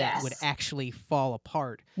way that that would actually fall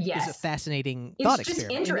apart is a fascinating thought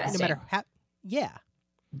experiment. It's just interesting. No matter how,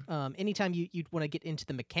 anytime you want to get into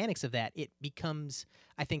the mechanics of that, it becomes,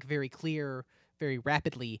 I think, very clear very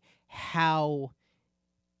rapidly how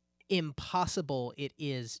impossible it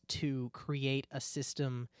is to create a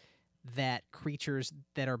system that creatures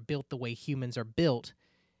that are built the way humans are built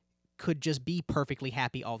could just be perfectly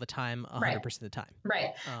happy all the time, 100% of the time.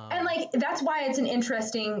 Right. And like, that's why it's an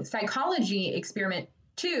interesting psychology experiment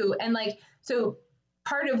too. And like, so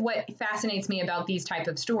part of what fascinates me about these type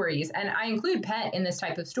of stories, and I include Pet in this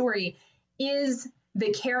type of story, is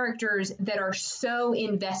the characters that are so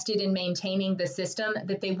invested in maintaining the system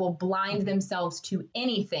that they will blind themselves to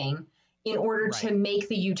anything in order to make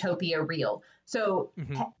the utopia real. So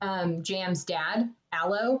Jam's dad,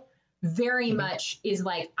 Aloe, very much is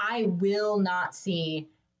like, I will not see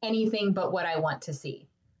anything but what I want to see.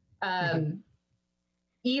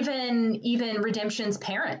 Even Redemption's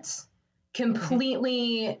parents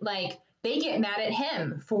completely like, they get mad at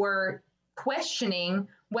him for questioning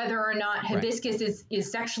whether or not Hibiscus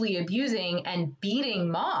is sexually abusing and beating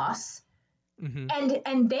Moss.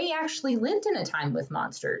 And they actually lived in a time with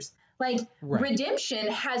monsters. Like Redemption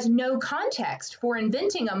has no context for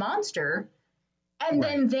inventing a monster. And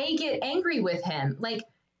then they get angry with him. Like,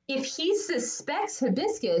 if he suspects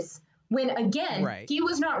Hibiscus, when, again, he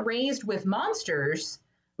was not raised with monsters,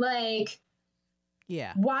 like,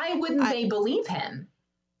 why wouldn't they believe him?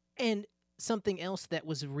 And something else that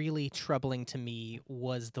was really troubling to me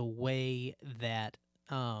was the way that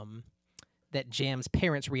that Jam's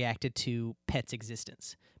parents reacted to Pet's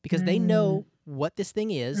existence. Because they know what this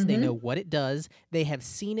thing is. They know what it does. They have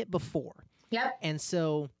seen it before. Yep. And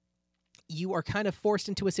so you are kind of forced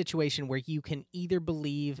into a situation where you can either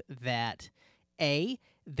believe that, A,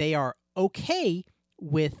 they are okay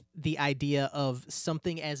with the idea of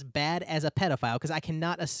something as bad as a pedophile, because I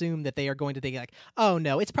cannot assume that they are going to think like, oh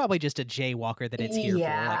no, it's probably just a jaywalker that it's here for.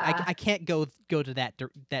 Like, I can't go to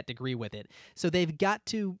that degree with it. So they've got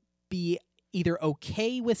to be either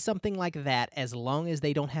okay with something like that as long as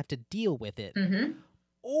they don't have to deal with it,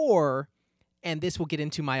 or, and this will get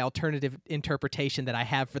into my alternative interpretation that I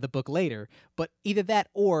have for the book later, but either that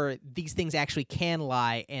or these things actually can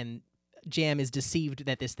lie and Jam is deceived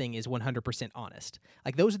that this thing is 100% honest.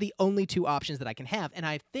 Like, those are the only two options that I can have. And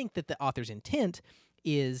I think that the author's intent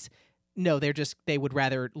is, no, they would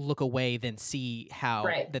rather look away than see how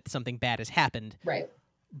that something bad has happened. Right.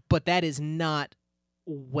 But that is not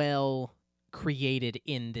well created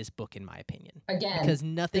in this book, in my opinion. Again, because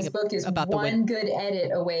nothing this book is about one good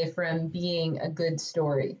edit away from being a good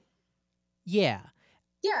story. Yeah.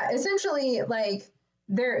 Yeah, essentially, like,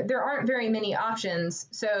 there aren't very many options.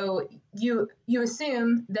 So you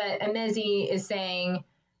assume that Emezi is saying,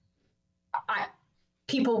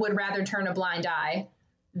 people would rather turn a blind eye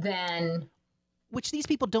than... Which these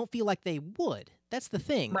people don't feel like they would. That's the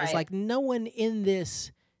thing. Right. It's like no one in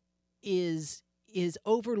this is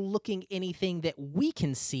overlooking anything that we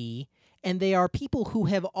can see, and they are people who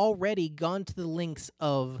have already gone to the lengths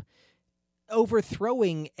of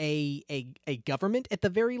overthrowing a government at the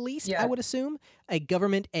very least. I would assume a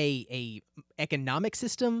government, a economic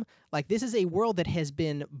system. Like, this is a world that has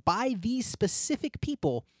been, by these specific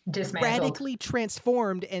people, radically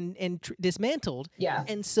transformed and dismantled. Yeah.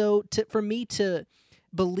 And so for me to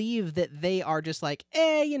believe that they are just like,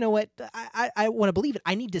 you know what, I want to believe it.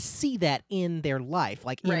 I need to see that in their life,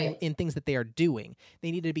 like in things that they are doing.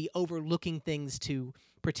 They need to be overlooking things to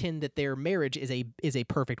pretend that their marriage is a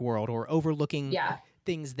perfect world, or overlooking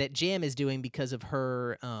things that Jam is doing because of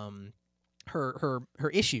her her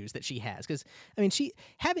issues that she has. Because I mean, she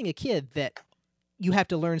having a kid that you have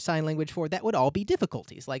to learn sign language for, that would all be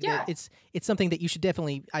difficulties. Like Yeah. it's something that you should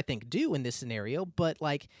definitely, I think, do in this scenario. But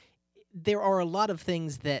like, there are a lot of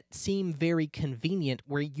things that seem very convenient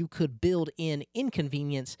where you could build in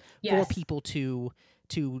inconvenience for Yes. people to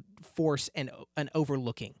force an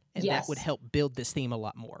overlooking, and that would Yes. help build this theme a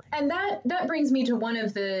lot more. And that brings me to one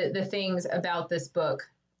of the things about this book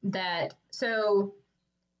so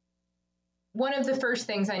one of the first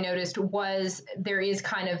things I noticed was there is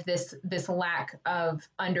kind of this lack of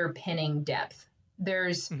underpinning depth.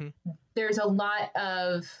 There's a lot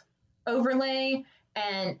of overlay,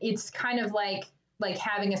 and it's kind of like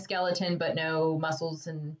having a skeleton but no muscles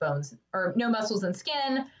and bones, or no muscles and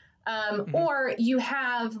skin. Or you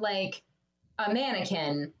have like a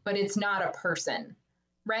mannequin, but it's not a person,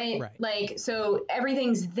 right? Like, so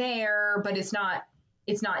everything's there, but it's not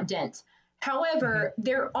dense. However,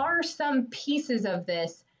 there are some pieces of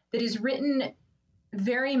this that is written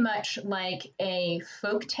very much like a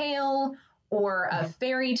folk tale or a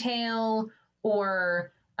fairy tale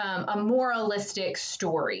or a moralistic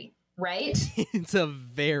story, right? It's a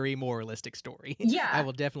very moralistic story. Yeah. I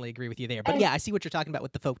will definitely agree with you there. But yeah, I see what you're talking about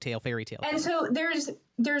with the folktale, fairy tale. And so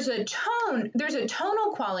there's a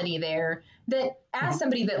tonal quality there that, as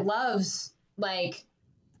somebody that loves like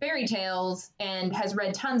fairy tales and has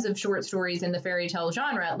read tons of short stories in the fairy tale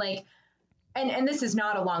genre, like, and this is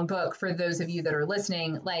not a long book for those of you that are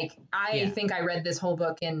listening. Like, I think I read this whole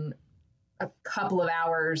book in a couple of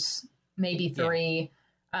hours, maybe 3.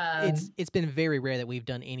 It's been very rare that we've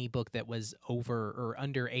done any book that was over or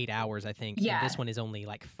under 8 hours, I think. Yeah. And this one is only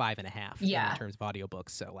like 5.5 in terms of audiobooks.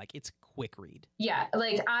 So like, it's a quick read. Yeah.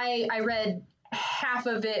 Like I read half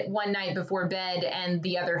of it one night before bed and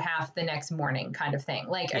the other half the next morning, kind of thing.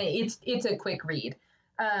 Like, it's a quick read.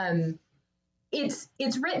 It's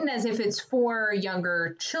written as if it's for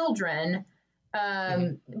younger children.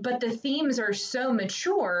 But the themes are so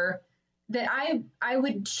mature that I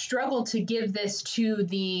would struggle to give this to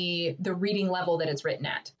the reading level that it's written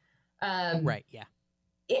at. Right, yeah.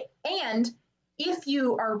 And if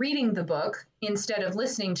you are reading the book instead of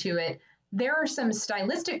listening to it, there are some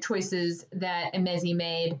stylistic choices that Emezi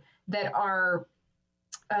made that are,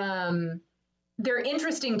 they're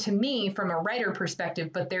interesting to me from a writer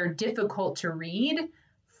perspective, but they're difficult to read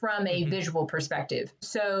from a visual perspective.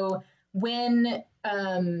 So when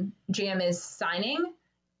Jam is signing,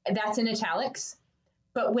 that's in italics.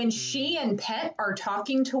 But when she and Pet are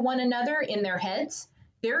talking to one another in their heads,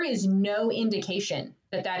 there is no indication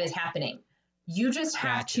that is happening. You just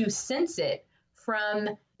have to sense it from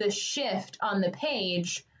the shift on the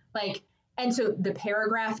page. Like, and so the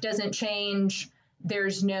paragraph doesn't change.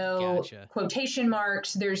 There's no quotation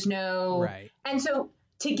marks. There's no, and so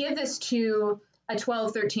to give this to a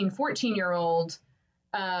 12, 13, 14-year-old,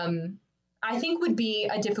 I think would be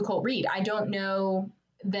a difficult read. I don't know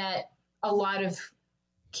that a lot of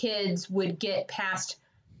kids would get past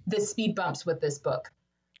the speed bumps with this book.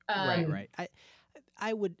 Right.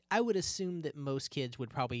 I would assume that most kids would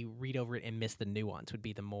probably read over it and miss the nuance. Would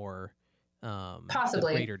be the more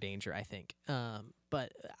possibly the greater danger, I think.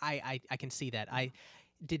 But I can see that. I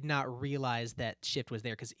did not realize that shift was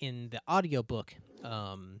there because in the audiobook,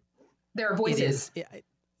 there are voices.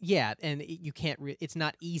 Yeah, and you can't. It's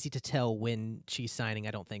not easy to tell when she's signing,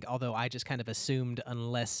 I don't think. Although I just kind of assumed,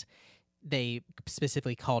 unless they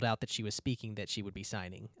specifically called out that she was speaking, that she would be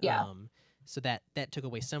signing. Yeah. So that took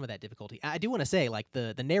away some of that difficulty. I do want to say, like,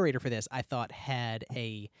 the narrator for this, I thought had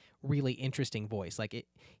a really interesting voice. Like,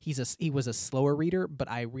 he was a slower reader, but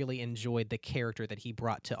I really enjoyed the character that he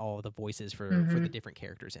brought to all the voices for the different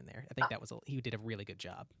characters in there. I think he did a really good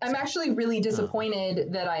job. I'm actually really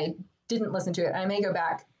disappointed that I didn't listen to it. I may go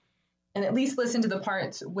back and at least listen to the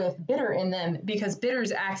parts with Bitter in them, because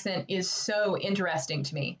Bitter's accent is so interesting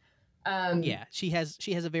to me. Yeah, she has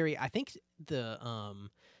a very, I think the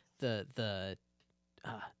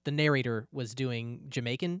narrator was doing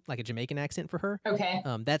Jamaican, like a Jamaican accent for her. Okay.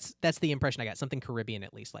 That's the impression I got. Something Caribbean,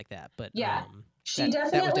 at least, like that. But yeah, that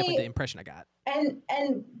was definitely the impression I got.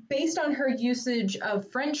 And based on her usage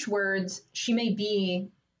of French words, she may be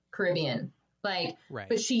Caribbean. Like, right.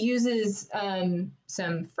 But she uses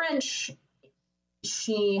some French.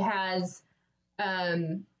 She has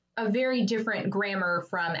a very different grammar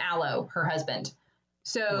from Aloe, her husband.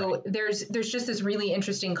 So there's just this really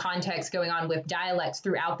interesting context going on with dialects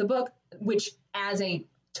throughout the book, which, as a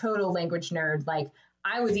total language nerd, like,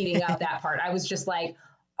 I was eating up that part. I was just like,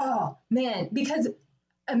 oh man, because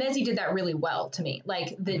Emezi did that really well to me.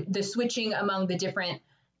 Like the switching among the different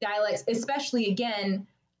dialects, especially, again,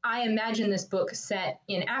 I imagine this book set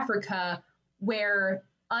in Africa, where,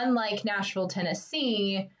 unlike Nashville,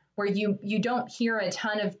 Tennessee, where you don't hear a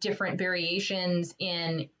ton of different variations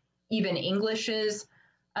in even Englishes,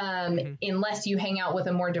 unless you hang out with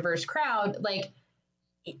a more diverse crowd. Like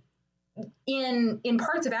in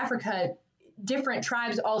parts of Africa, different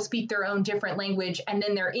tribes all speak their own different language, and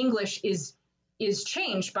then their English is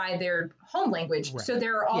changed by their home language. Right. So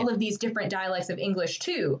there are all of these different dialects of English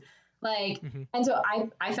too. Like, and so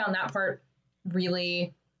I found that part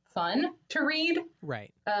really fun to read.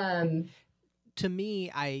 Right. To me,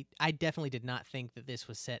 I definitely did not think that this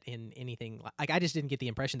was set in anything like I just didn't get the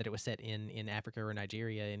impression that it was set in Africa or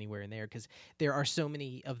Nigeria, anywhere in there, because there are so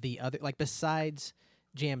many of the other, like, besides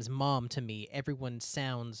Jam's mom, to me, everyone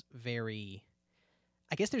sounds very,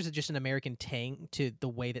 I guess there's just an American tang to the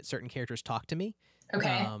way that certain characters talk to me.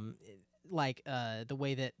 Okay. Like the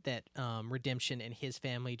way that Redemption and his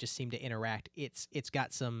family just seem to interact. It's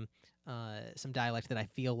got some dialect that I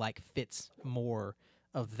feel like fits more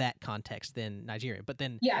of that context than Nigerian. But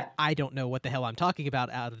then I don't know what the hell I'm talking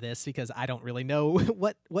about out of this, because I don't really know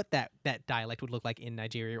what that dialect would look like in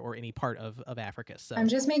Nigeria or any part of Africa. So I'm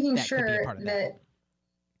just making that could be a sure part of that.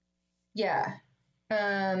 Yeah.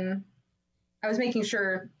 I was making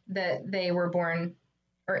sure that they were born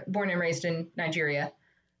and raised in Nigeria.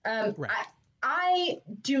 Right. I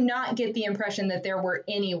do not get the impression that there were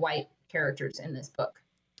any white characters in this book.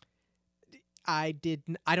 I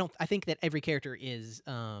think that every character is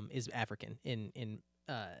African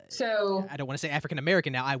so I don't want to say African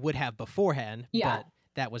American now. I would have beforehand, yeah. But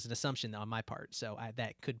that was an assumption on my part, so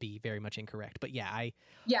that could be very much incorrect. But yeah, I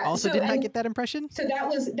also did not get that impression. So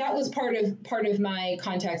that was part of my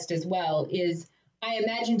context as well. Is I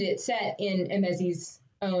imagined it set in Emezi's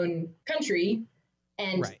own country,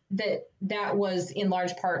 and that was in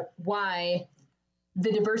large part why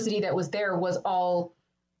the diversity that was there was all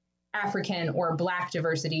African or Black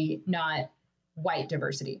diversity, not white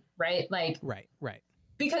diversity, right? Like, right.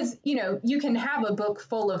 Because, you can have a book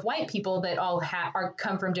full of white people that all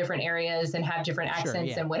come from different areas and have different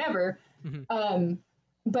accents and whatever.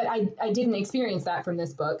 But I didn't experience that from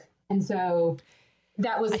this book. And so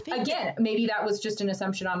that was, maybe that was just an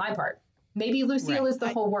assumption on my part. Maybe Lucille is the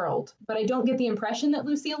whole world, but I don't get the impression that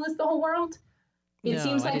Lucille is the whole world. It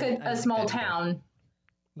seems like a small town.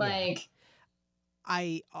 Like,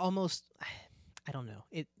 I don't know.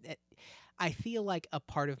 I feel like a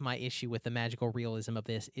part of my issue with the magical realism of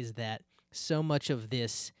this is that so much of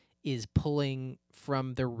this is pulling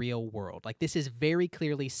from the real world. Like, this is very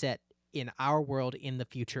clearly set in our world in the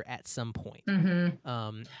future at some point. Because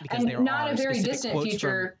and there not are a very distant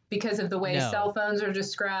future because of the way cell phones are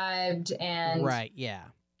described and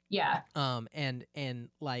and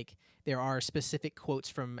like there are specific quotes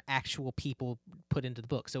from actual people put into the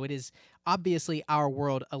book. So it is obviously our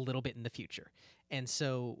world a little bit in the future. And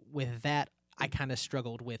so with that, I kind of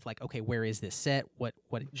struggled with, like, okay, where is this set? What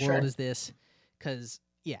world is this? Because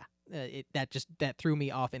that threw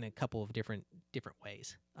me off in a couple of different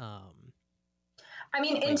ways.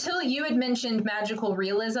 Until you had mentioned magical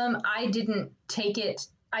realism, I didn't take it.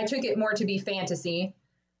 I took it more to be fantasy,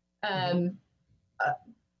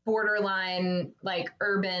 borderline like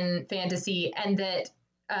urban fantasy, and that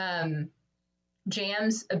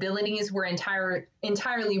Jam's abilities were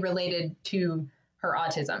entirely related to her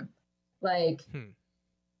autism. Like,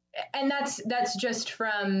 and that's just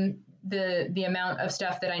from the amount of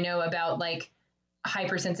stuff that I know about, like,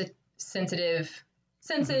 hypersensitive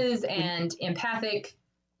senses and empathic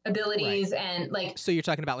abilities, and like. So you're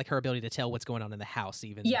talking about, like, her ability to tell what's going on in the house,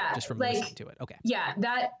 even just from listening to it. Okay. Yeah,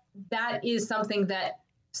 that is something that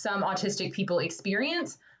some autistic people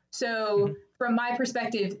experience. So from my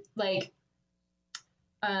perspective, like,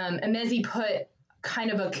 Emezi put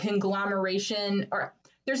kind of a conglomeration, or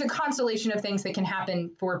there's a constellation of things that can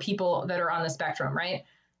happen for people that are on the spectrum, right?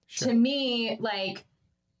 Sure. To me, like,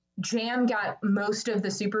 Jam got most of the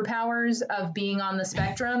superpowers of being on the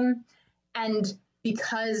spectrum. And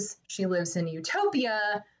because she lives in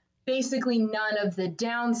utopia, basically none of the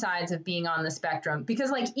downsides of being on the spectrum.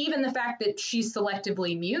 Because, like, even the fact that she's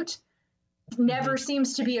selectively mute never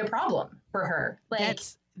seems to be a problem for her. Like,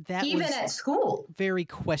 that even at school. Very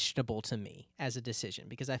questionable to me as a decision,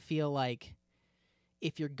 because I feel like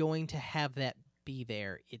if you're going to have that be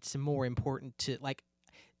there, it's more important to, like,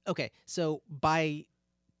 okay, so by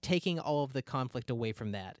taking all of the conflict away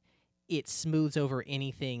from that, it smooths over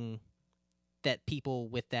anything that people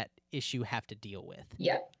with that issue have to deal with.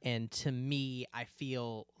 Yeah. And to me, I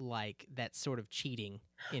feel like that's sort of cheating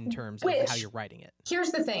in terms of how you're writing it.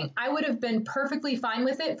 Here's the thing. I would have been perfectly fine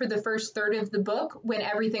with it for the first third of the book when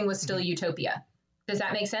everything was still utopia. Does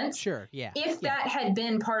that make sense? Sure, yeah. If that had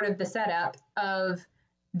been part of the setup of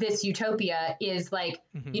this utopia, is like,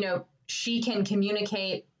 she can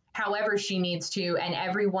communicate however she needs to, and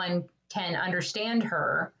everyone can understand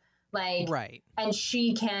her, like, Right. and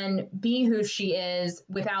she can be who she is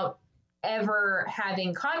without ever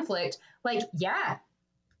having conflict. Like, yeah,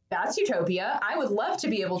 that's utopia. I would love to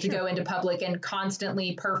be able to Sure. go into public and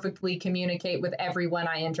constantly perfectly communicate with everyone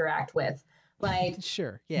I interact with. Like,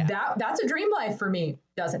 Sure. Yeah. that's a dream life for me.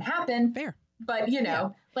 Doesn't happen, Fair. but you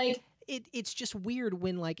know, like, It's just weird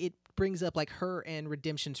when like it brings up like her and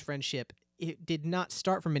Redemption's friendship. It did not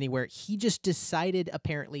start from anywhere. He just decided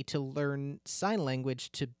apparently to learn sign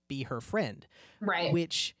language to be her friend, right.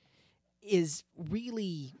 which is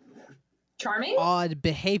really Charming. odd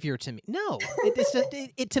behavior to me. No,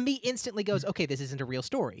 it to me instantly goes, okay, this isn't a real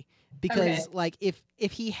story, because Okay. like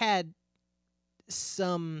if he had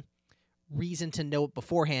some reason to know it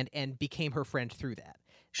beforehand and became her friend through that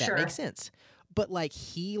Sure. makes sense. But like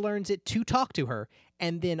he learns it to talk to her,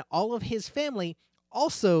 and then all of his family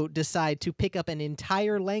also decide to pick up an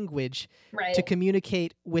entire language Right. to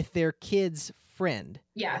communicate with their kid's friend.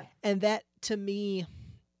 Yeah. And that to me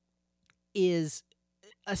is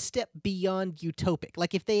a step beyond utopic.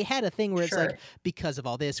 Like if they had a thing where it's Sure. like, because of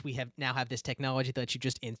all this, we now have this technology that you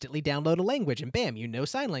just instantly download a language and bam, you know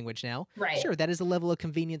sign language now. Right. Sure, that is a level of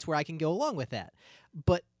convenience where I can go along with that.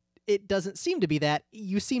 But it doesn't seem to be that.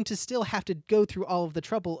 You seem to still have to go through all of the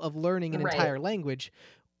trouble of learning an Right. entire language,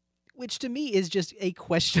 which to me is just a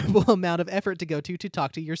questionable amount of effort to go to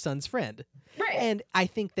talk to your son's friend. Right. And I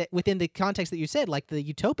think that within the context that you said, like the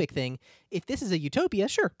utopic thing, if this is a utopia,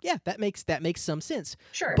 sure, yeah, that makes some sense.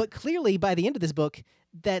 Sure. But clearly, by the end of this book,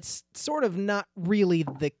 that's sort of not really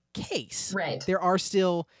the case. Right. There are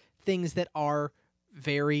still things that are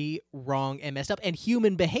very wrong and messed up, and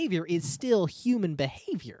human behavior is still human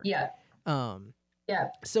behavior. Yeah. Yeah.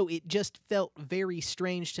 So it just felt very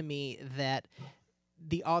strange to me that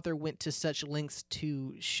the author went to such lengths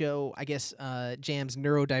to show, I guess, Jam's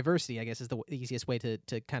neurodiversity, I guess is the easiest way to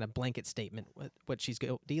kind of blanket statement what she's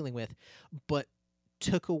dealing with, but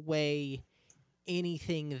took away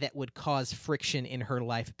anything that would cause friction in her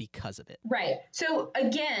life because of it. Right. So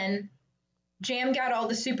again, Jam got all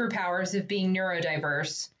the superpowers of being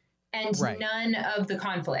neurodiverse and Right. none of the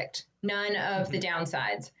conflict, none of the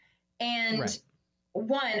downsides. And Right.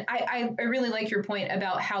 one, I really like your point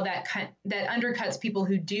about how that undercuts people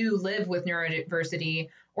who do live with neurodiversity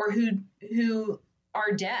or who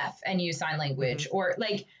are deaf and use sign language, or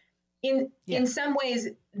like in some ways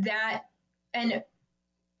that, and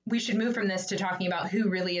we should move from this to talking about who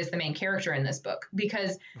really is the main character in this book,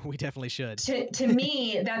 because we definitely should. To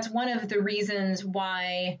me, that's one of the reasons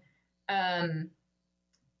why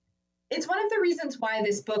it's one of the reasons why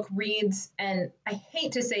this book reads, and I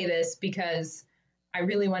hate to say this because I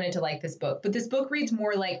really wanted to like this book, but this book reads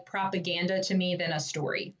more like propaganda to me than a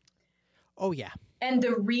story. Oh, yeah. And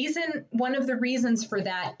one of the reasons for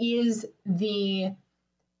that is the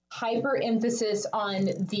hyper emphasis on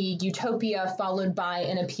the utopia followed by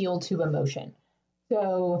an appeal to emotion.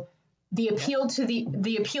 So the appeal to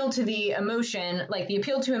the emotion, like the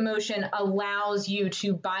appeal to emotion allows you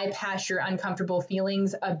to bypass your uncomfortable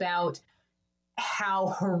feelings about how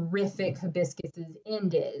horrific Hibiscus's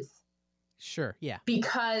end is. Sure, yeah.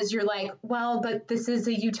 Because you're like, well, but this is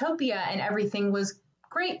a utopia and everything was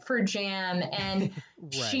great for Jam, and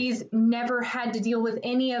Right. she's never had to deal with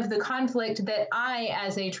any of the conflict that I,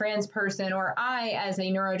 as a trans person, or I, as a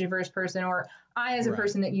neurodiverse person, or I, as a Right.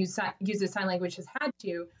 person that uses sign language, has had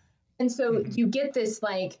to. And so you get this,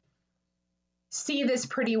 like, see this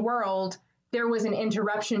pretty world. There was an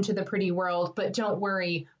interruption to the pretty world, but don't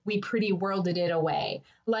worry, we pretty worlded it away.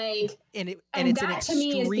 Like, and it's an that to me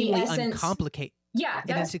is the extremely essence. uncomplicated. Yeah,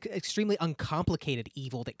 And it's extremely uncomplicated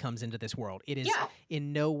evil that comes into this world. It is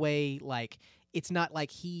in no way like, it's not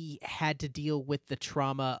like he had to deal with the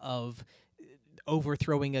trauma of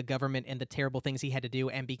overthrowing a government and the terrible things he had to do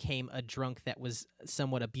and became a drunk that was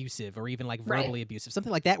somewhat abusive or even like verbally abusive.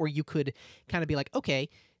 Something like that, where you could kind of be like, okay,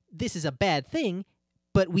 this is a bad thing,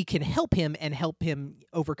 but we can help him and help him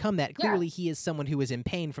overcome that. Clearly, he is someone who is in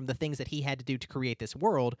pain from the things that he had to do to create this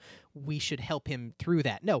world. We should help him through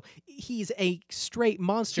that. No, he's a straight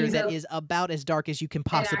monster that is about as dark as you can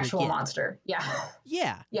possibly an actual get. Monster. Yeah.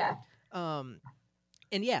 Yeah. Yeah.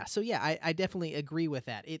 And yeah, so yeah, I definitely agree with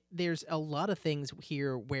that. There's a lot of things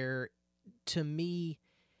here where, to me,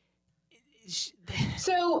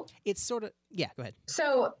 so it's sort of, yeah, go ahead.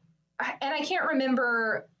 So, and I can't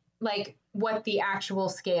remember like what the actual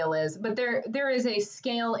scale is, but there is a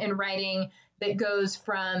scale in writing that goes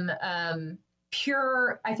from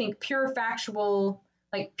pure factual,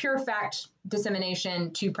 like pure fact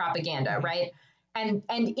dissemination to propaganda, right? And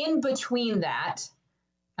in between that,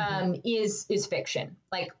 is fiction.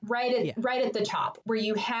 Like Yeah. right at the top, where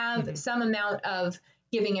you have some amount of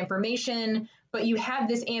giving information, but you have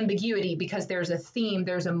this ambiguity because there's a theme,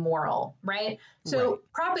 there's a moral, right? So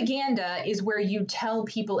propaganda is where you tell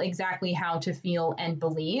people exactly how to feel and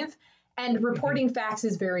believe, and reporting facts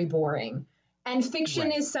is very boring. And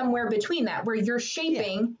fiction is somewhere between that, where you're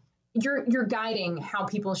shaping, you're guiding how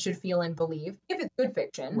people should feel and believe, if it's good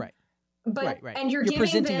fiction. Right. But and you're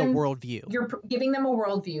presenting them, a worldview. You're giving them a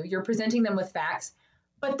worldview. You're presenting them with facts,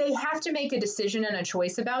 but they have to make a decision and a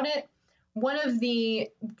choice about it. One of the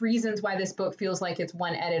reasons why this book feels like it's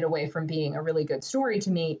one edit away from being a really good story to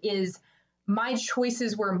me is my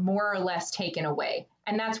choices were more or less taken away,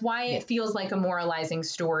 and that's why it feels like a moralizing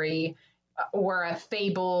story or a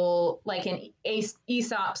fable, like an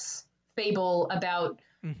Aesop's fable about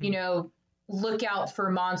look out for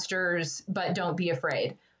monsters, but don't be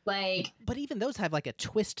afraid. But even those have like a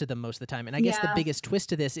twist to them most of the time. And I guess the biggest twist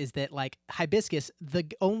to this is that like Hibiscus, the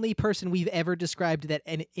only person we've ever described that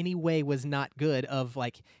in any way was not good, of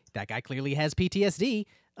like, that guy clearly has PTSD.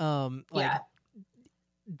 That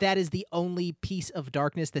is the only piece of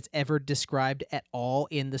darkness that's ever described at all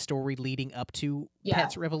in the story leading up to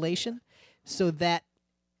Pet's revelation. So that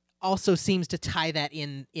also seems to tie that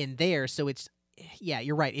in there. So it's,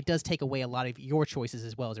 you're right. It does take away a lot of your choices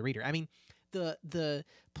as well as a reader. I mean, the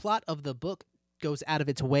plot of the book goes out of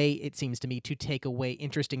its way, it seems to me, to take away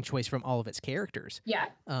interesting choice from all of its characters.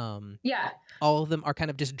 All of them are kind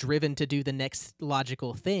of just driven to do the next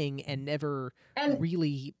logical thing and never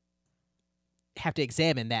really have to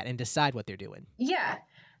examine that and decide what they're doing. Yeah.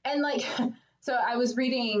 And like, so I was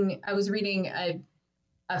reading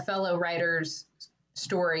a fellow writer's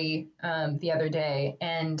story the other day,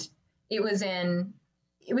 and it was in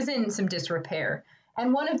some disrepair.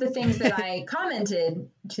 And one of the things that I commented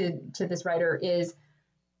to this writer is,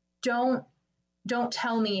 don't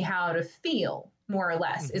tell me how to feel, more or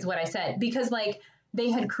less, is what I said. Because like, they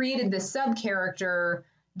had created this sub-character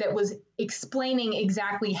that was explaining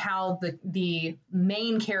exactly how the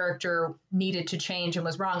main character needed to change and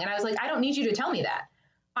was wrong. And I was like, I don't need you to tell me that.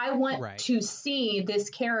 I want to see this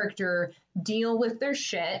character deal with their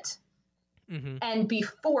shit and be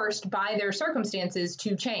forced by their circumstances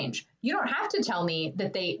to change. You don't have to tell me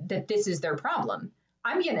that this is their problem.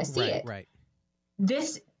 I'm going to see it. Right.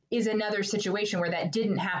 This is another situation where that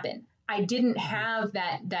didn't happen. I didn't have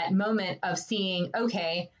that moment of seeing,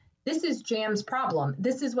 okay, this is Jam's problem.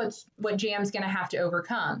 This is what Jam's going to have to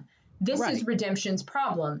overcome. This is Redemption's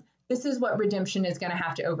problem. This is what Redemption is going to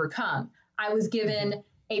have to overcome. I was given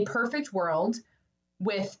a perfect world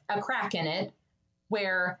with a crack in it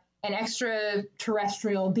where an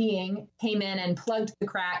extraterrestrial being came in and plugged the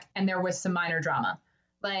crack, and there was some minor drama.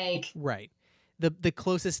 Like, the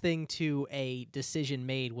closest thing to a decision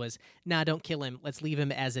made was, nah, don't kill him. Let's leave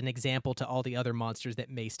him as an example to all the other monsters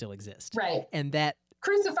that may still exist. Right. And that,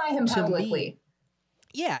 crucify him publicly.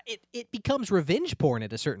 It becomes revenge porn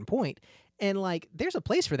at a certain point. And like, there's a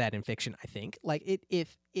place for that in fiction, I think. Like,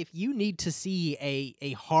 if you need to see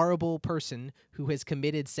a horrible person who has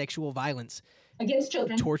committed sexual violence against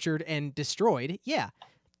children, tortured and destroyed,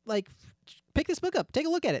 like, pick this book up, take a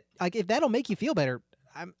look at it. Like, if that'll make you feel better,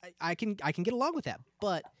 I can get along with that.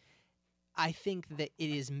 But I think that it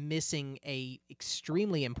is missing a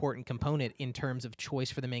extremely important component in terms of choice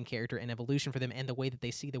for the main character and evolution for them and the way that they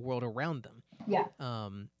see the world around them. Yeah.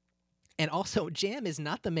 And also, Jam is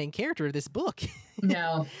not the main character of this book.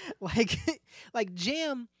 No. like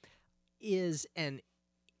Jam is an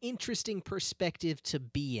interesting perspective to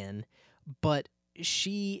be in, but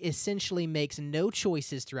she essentially makes no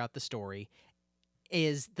choices throughout the story,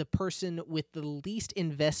 is the person with the least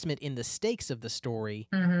investment in the stakes of the story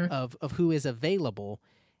of who is available,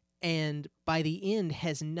 and by the end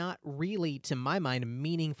has not really, to my mind,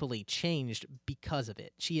 meaningfully changed because of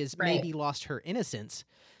it. She has maybe lost her innocence,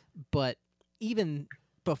 but even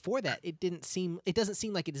before that, it doesn't seem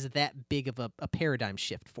like it is that big of a paradigm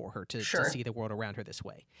shift for her to see the world around her this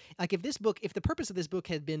way. Like, if the purpose of this book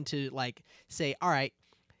had been to like say, all right,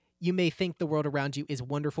 you may think the world around you is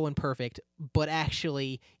wonderful and perfect, but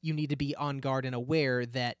actually you need to be on guard and aware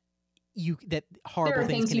that horrible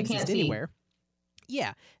things can exist anywhere.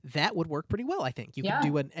 Yeah, that would work pretty well, I think. You could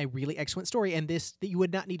do a really excellent story, and that you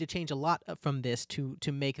would not need to change a lot from this to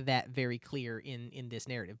make that very clear in this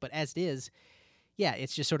narrative. But as it is,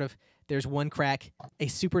 it's just sort of, there's one crack, a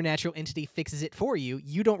supernatural entity fixes it for you.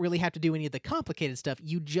 You don't really have to do any of the complicated stuff.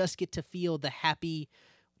 You just get to feel the happy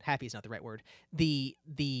is not the right word, the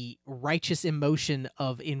righteous emotion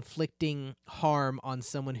of inflicting harm on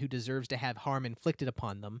someone who deserves to have harm inflicted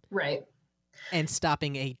upon them. Right. And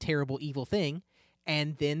stopping a terrible, evil thing.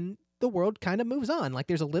 And then the world kind of moves on. Like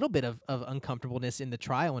there's a little bit of uncomfortableness in the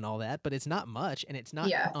trial and all that, but it's not much, and it's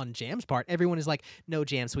not on Jam's part. Everyone is like, "No,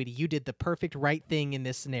 Jam, sweetie, you did the perfect right thing in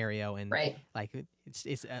this scenario," and like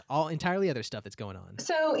it's all entirely other stuff that's going on.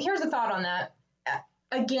 So here's a thought on that.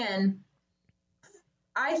 Again,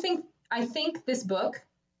 I think this book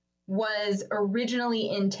was originally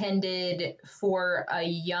intended for a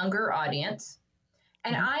younger audience,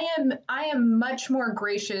 and I am much more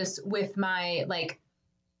gracious with my like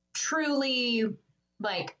truly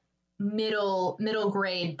like middle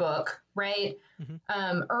grade book, right?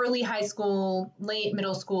 Early high school, late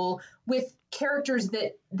middle school, with characters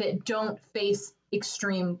that don't face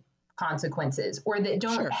extreme consequences or that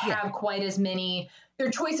don't have quite as many. Their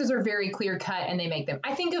choices are very clear cut and they make them.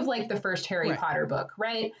 I think of like the first Harry Potter book,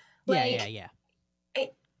 right? Like,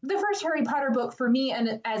 the first Harry Potter book for me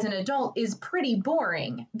and as an adult is pretty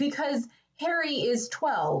boring because Harry is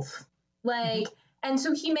 12. Like, and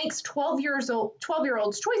so he makes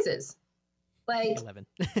 12-year-olds choices. Like 11.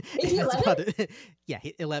 Is he 11? Yeah,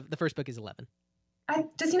 11. The first book is 11.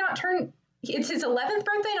 Does he not turn? It's his 11th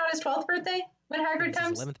birthday, not his 12th birthday when Hagrid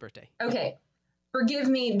comes? His 11th birthday. Okay. Forgive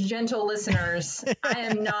me, gentle listeners. I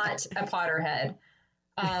am not a Potterhead.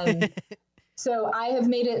 So I have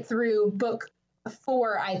made it through book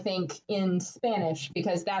 4, I think, in Spanish,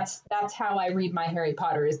 because that's how I read my Harry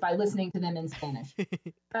Potter, is by listening to them in Spanish.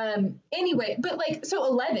 Anyway, but like, so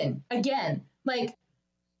 11, again, like,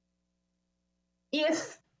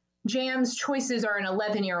 if Jam's choices are an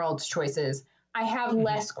 11-year-old's choices, I have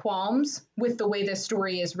less qualms with the way this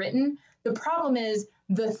story is written. The problem is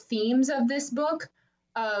the themes of this book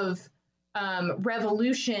of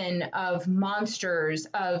revolution, of monsters,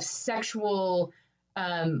 of sexual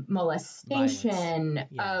molestation,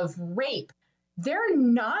 of rape. They're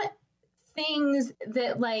not things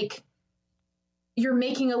that like you're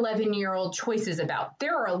making 11-year-old choices about.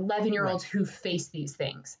 There are 11-year-olds who face these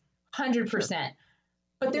things, 100%.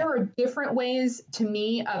 But there are different ways to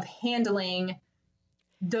me of handling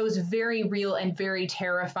those very real and very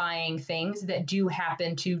terrifying things that do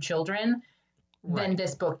happen to children than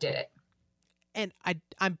this book did it. And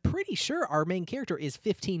I'm pretty sure our main character is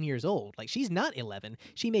 15 years old. Like, she's not 11.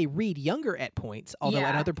 She may read younger at points, although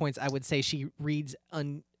at other points I would say she reads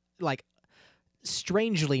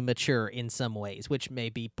strangely mature in some ways, which may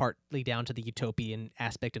be partly down to the utopian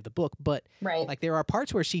aspect of the book. But like, there are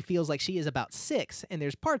parts where she feels like she is about 6, and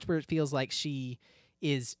there's parts where it feels like she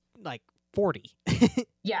is like 40.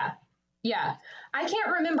 Yeah. I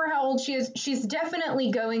can't remember how old she is. She's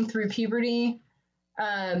definitely going through puberty.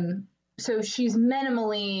 So she's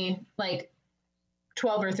minimally like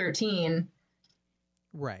 12 or 13.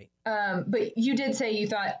 Right. But you did say you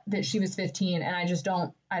thought that she was 15, and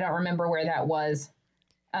I don't remember where that was.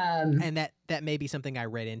 And that may be something I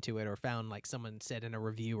read into it or found, like someone said in a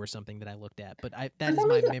review or something that I looked at. But that is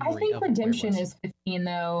my memory. I think of Redemption is 15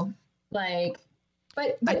 though. Like,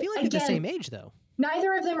 but I feel like again, they're the same age though.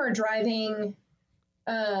 Neither of them are driving.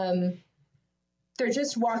 They're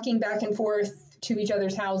just walking back and forth to each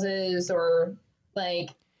other's houses, or like.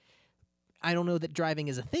 I don't know that driving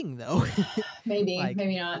is a thing though. Maybe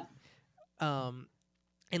not.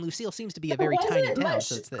 And Lucille seems to be a very tiny town,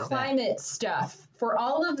 so it's climate stuff for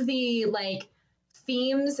all of the like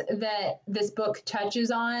themes that this book touches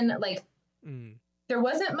on. Like, there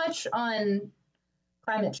wasn't much on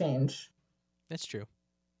climate change. That's true.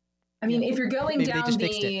 I mean, if you're going down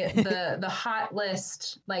the hot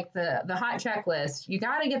list, like the hot checklist, you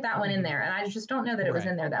got to get that one in there. And I just don't know that it was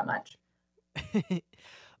in there that much.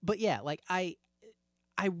 But yeah, like I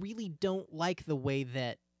really don't like the way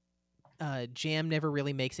that Jam never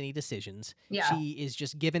really makes any decisions. Yeah. She is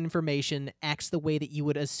just given information, acts the way that you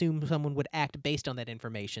would assume someone would act based on that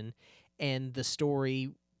information, and the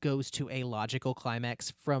story goes to a logical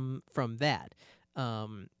climax from that.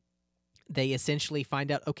 They essentially find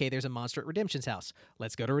out, okay, there's a monster at Redemption's house.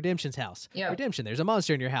 Let's go to Redemption's house. Yep. Redemption, there's a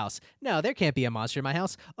monster in your house. No, there can't be a monster in my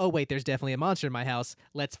house. Oh, wait, there's definitely a monster in my house.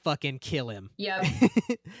 Let's fucking kill him. Yep.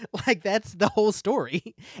 Like, that's the whole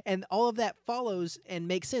story. And all of that follows and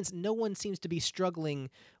makes sense. No one seems to be struggling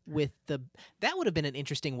with the... That would have been an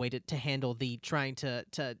interesting way to handle the trying to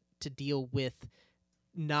deal with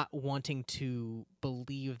not wanting to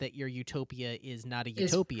believe that your utopia is not a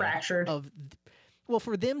utopia. Is fractured. Well,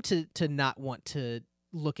 for them to not want to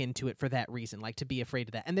look into it for that reason, like to be afraid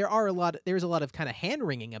of that. And there's a lot of kind of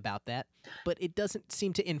hand-wringing about that, but it doesn't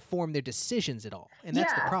seem to inform their decisions at all. And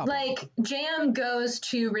that's the problem. Like, Jam goes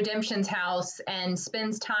to Redemption's house and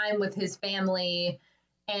spends time with his family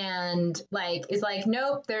and like is like,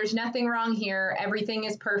 nope, there's nothing wrong here. Everything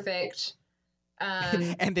is perfect.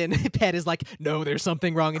 And then Pet is like, no, there's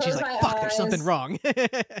something wrong. And she's Close like, my fuck, there's something eyes. wrong.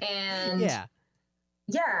 And yeah.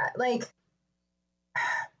 yeah, like,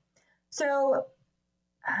 so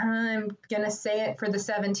I'm going to say it for the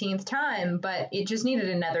 17th time, but it just needed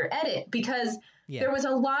another edit because Yeah. there was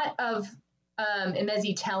a lot of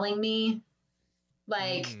Imezi telling me,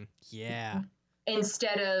 like, yeah.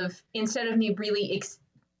 instead of me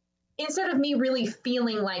really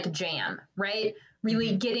feeling like Jam, right?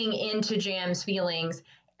 Really getting into Jam's feelings.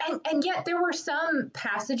 And yet there were some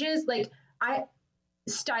passages, like,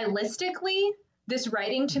 stylistically, this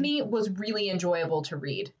writing to me was really enjoyable to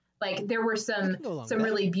read. Like, there were some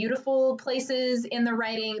really beautiful places in the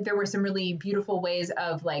writing. There were some really beautiful ways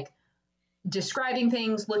of, like, describing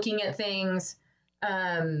things, looking at things.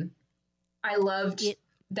 I loved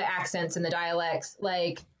the accents and the dialects.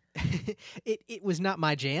 Like, it was not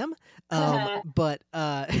my jam, but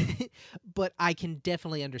but I can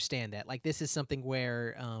definitely understand that. Like, this is something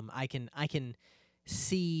where I can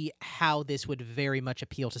see how this would very much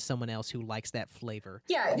appeal to someone else who likes that flavor.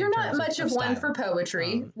 Yeah, you're not much of one for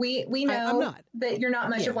poetry. We know that you're not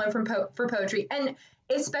much of one for poetry, and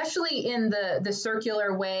especially in the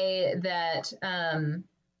circular way that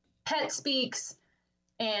Pet speaks.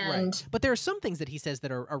 And but there are some things that he says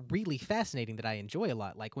that are really fascinating that I enjoy a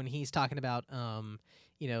lot. Like when he's talking about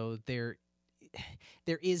there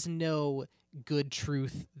is no good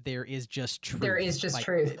truth, there is just truth. There is just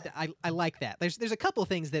truth. I like that. There's a couple of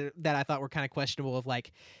things that I thought were kind of questionable, of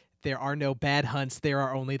like, there are no bad hunts, there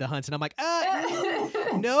are only the hunts. And I'm like,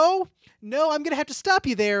 no, I'm gonna have to stop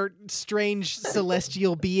you there, strange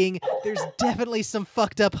celestial being. There's definitely some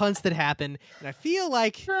fucked up hunts that happen, and I feel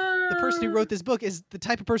like the person who wrote this book is the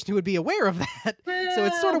type of person who would be aware of that. So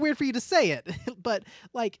it's sort of weird for you to say it, but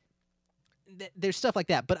like, there's stuff like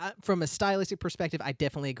that. But from a stylistic perspective, I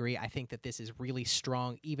definitely agree. I think that this is really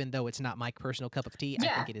strong, even though it's not my personal cup of tea. I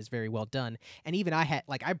think it is very well done. And even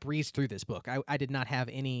I breezed through this book. I did not have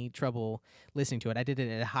any trouble listening to it. I did it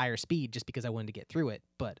at a higher speed just because I wanted to get through it.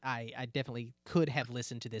 But I definitely could have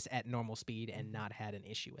listened to this at normal speed and not had an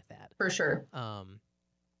issue with that. For sure.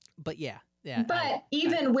 But yeah. But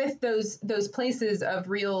even with those places of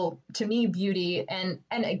real, to me, beauty and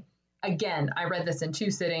again, I read this in 2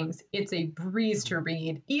 sittings. It's a breeze to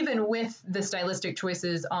read, even with the stylistic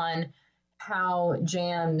choices on how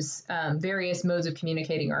Jam's various modes of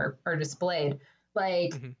communicating are displayed.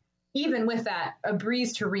 Like, even with that, a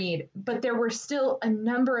breeze to read. But there were still a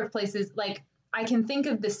number of places, like, I can think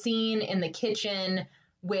of the scene in the kitchen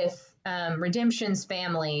with Redemption's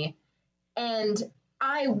family, and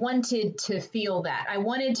I wanted to feel that. I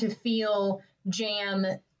wanted to feel Jam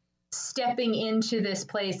stepping into this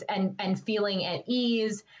place and feeling at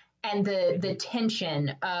ease, and the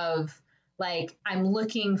tension of, like, I'm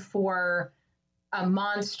looking for a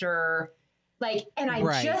monster, like, and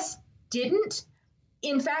I just didn't.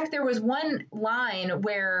 In fact, there was one line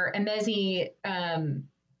where Imezi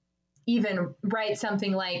even writes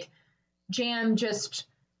something like, Jam just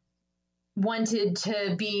wanted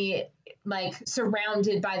to be, like,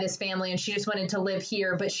 surrounded by this family, and she just wanted to live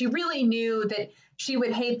here, but she really knew that she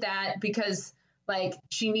would hate that because, like,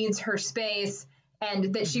 she needs her space,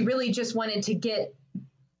 and that she really just wanted to get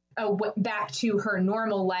back to her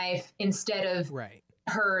normal life instead of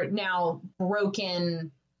her now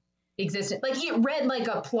broken existence. Like, it read like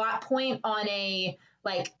a plot point on a,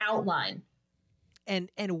 like, outline. And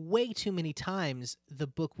way too many times the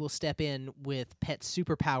book will step in with Pet's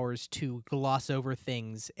superpowers to gloss over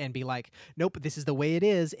things and be like, nope, this is the way it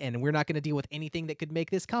is, and we're not going to deal with anything that could make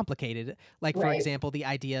this complicated. Like, for example, the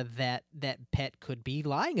idea that Pet could be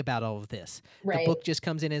lying about all of this. The book just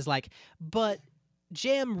comes in as like, but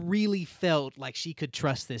Jam really felt like she could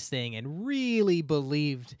trust this thing and really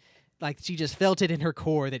believed, like, she just felt it in her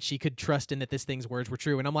core that she could trust in that this thing's words were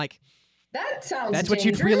true. And I'm like, that sounds that's dangerous. What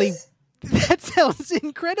you'd really... That sounds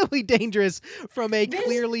incredibly dangerous from a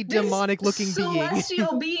clearly demonic-looking being.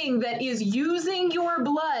 Celestial being that is using your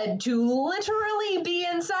blood to literally be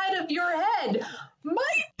inside of your head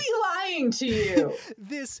might be lying to you.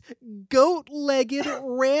 This goat-legged,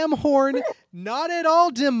 ram-horn, not at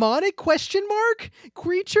all demonic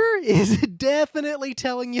creature is definitely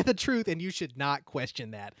telling you the truth, and you should not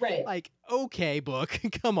question that. Right. Like, okay, book,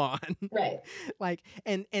 come on. Right. Like,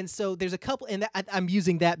 and so there's a couple, and I'm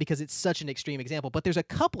using that because it's such an extreme example, but there's a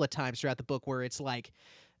couple of times throughout the book where it's like,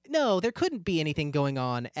 no, there couldn't be anything going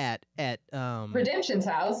on at Redemption's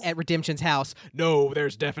house. At Redemption's house. No,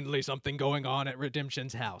 there's definitely something going on at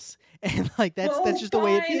Redemption's house. And, like, that's just the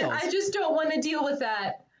way it feels. I just don't want to deal with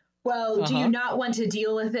that. Well, do you not want to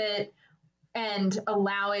deal with it and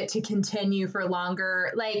allow it to continue for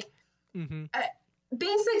longer? Like,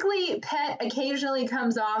 basically Pet occasionally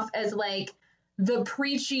comes off as like the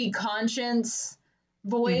preachy conscience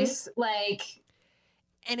voice, like,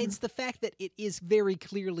 And it's the fact that it is very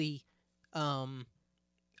clearly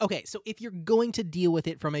okay, so if you're going to deal with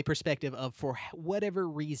it from a perspective of for whatever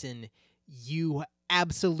reason you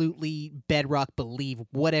absolutely bedrock believe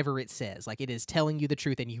whatever it says, like it is telling you the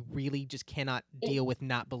truth and you really just cannot deal with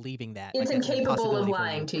not believing that, like it's that's an incapable of impossibility for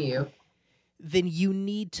lying you, to you. then you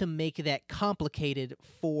need to make that complicated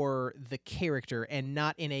for the character and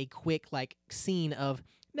not in a quick like scene of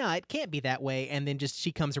no, it can't be that way, and then just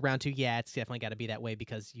she comes around to yeah, it's definitely got to be that way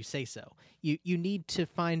because you say so. You need to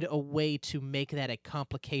find a way to make that a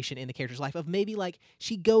complication in the character's life of maybe like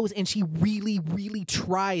she goes and she really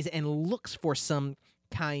tries and looks for some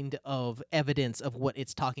kind of evidence of what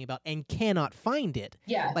it's talking about and cannot find it.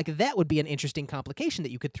 Yeah. Like that would be an interesting complication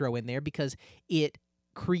that you could throw in there because it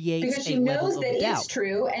creates Because she a level knows of that doubt. it's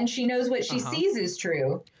true and she knows what she sees is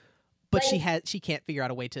true. But like, she can't figure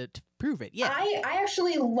out a way to prove it. Yeah. I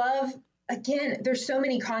actually love, again, there's so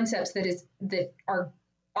many concepts that are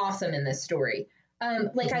awesome in this story.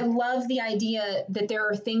 Like I love the idea that there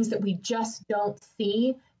are things that we just don't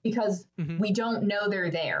see because we don't know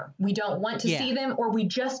they're there. We don't want to see them, or we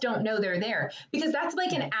just don't know they're there, because that's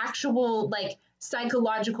like an actual like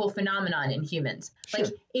psychological phenomenon in humans. Sure.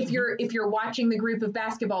 Like if you're watching the group of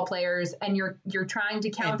basketball players and you're trying to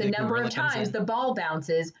count the number of times the ball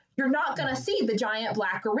bounces, you're not going to see the giant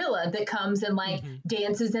black gorilla that comes and like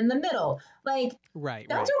dances in the middle. Like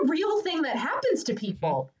that's a real thing that happens to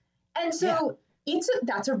people. And so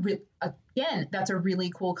that's a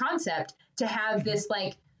really cool concept to have this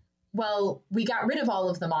like, well, we got rid of all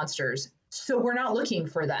of the monsters, so we're not looking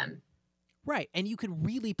for them. Right. And you could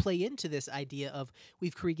really play into this idea of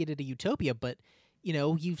we've created a utopia, but you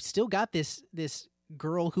know, you've still got this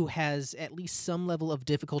girl who has at least some level of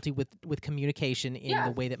difficulty with communication in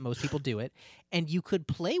the way that most people do it. And you could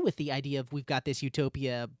play with the idea of we've got this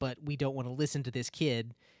utopia, but we don't want to listen to this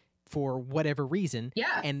kid for whatever reason.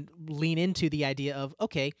 Yeah. And lean into the idea of,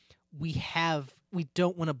 okay, we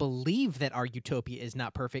don't want to believe that our utopia is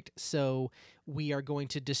not perfect, so we are going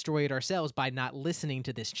to destroy it ourselves by not listening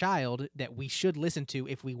to this child that we should listen to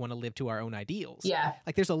if we want to live to our own ideals. Yeah.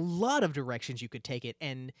 Like there's a lot of directions you could take it,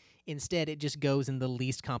 and instead it just goes in the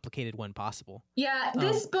least complicated one possible. Yeah,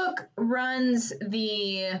 this book has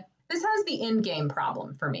the in-game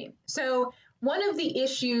problem for me. So one of the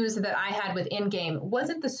issues that I had with in-game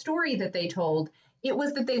wasn't the story that they told. It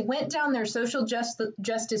was that they went down their social justice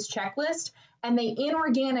checklist and they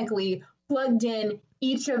inorganically plugged in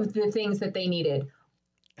each of the things that they needed.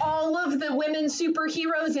 All of the women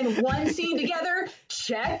superheroes in one scene together,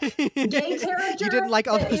 check. Gay character you didn't like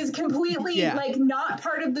all that is completely like not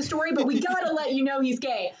part of the story, but we gotta let you know he's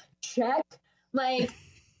gay. Check. Like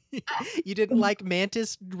you didn't like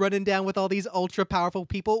Mantis running down with all these ultra powerful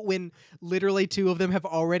people when literally two of them have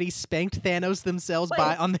already spanked Thanos themselves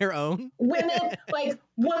like, on their own. Women, like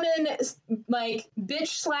woman, like bitch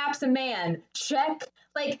slaps a man. Check.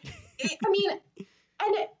 Like, I mean,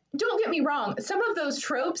 and don't get me wrong. Some of those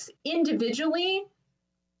tropes individually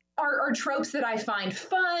are tropes that I find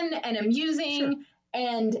fun and amusing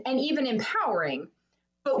and even empowering.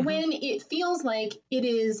 But when it feels like it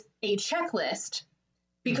is a checklist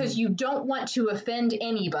because you don't want to offend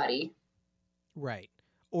anybody. Right.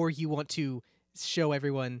 Or you want to show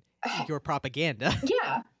everyone your propaganda.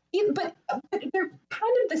 Yeah. But they're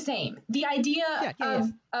kind of the same. The idea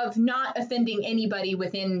of not offending anybody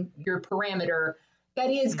within your parameter,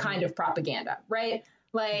 that is kind of propaganda, right?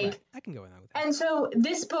 Like, I can go with that. And so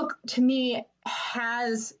this book, to me,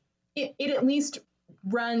 has, it at least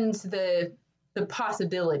runs the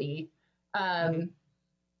possibility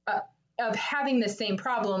of having the same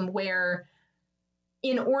problem where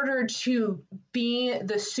in order to be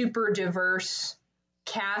the super diverse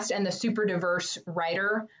cast and the super diverse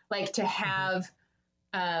writer, like to have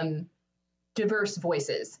diverse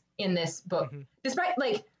voices in this book, despite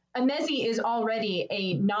like Emezi is already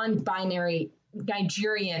a non-binary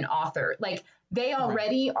Nigerian author. Like they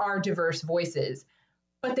already are diverse voices,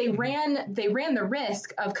 but they ran the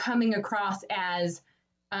risk of coming across as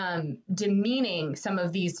demeaning some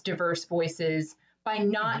of these diverse voices by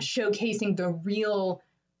not showcasing the real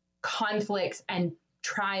conflicts and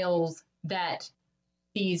trials that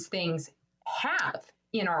these things have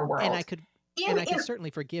in our world. And I could certainly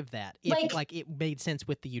forgive that if like it made sense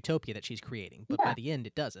with the utopia that she's creating, but by the end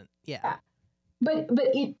it doesn't. Yeah. But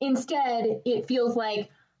instead it feels like,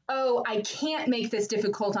 oh, I can't make this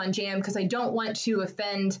difficult on Jam because I don't want to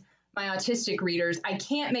offend my autistic readers. I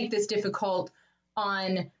can't make this difficult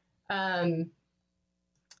on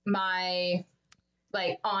my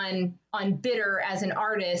like on bitter as an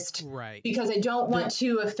artist, Right. because I don't want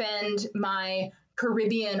to offend my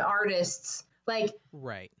Caribbean artists. Like,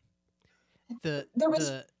 right. there was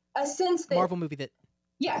a sense that Marvel movie that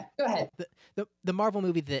yeah, go ahead. the Marvel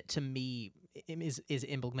movie that to me is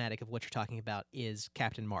emblematic of what you're talking about is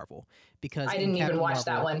Captain Marvel, because I didn't even watch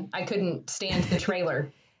that one. I couldn't stand the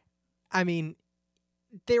trailer. I mean,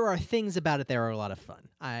 there are things about it that are a lot of fun.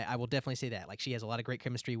 I will definitely say that. Like, she has a lot of great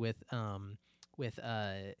chemistry with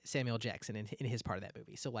Samuel Jackson in his part of that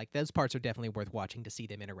movie. So like those parts are definitely worth watching to see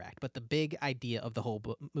them interact. But the big idea of the whole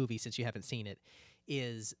movie, since you haven't seen it,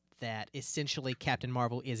 is that essentially Captain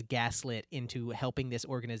Marvel is gaslit into helping this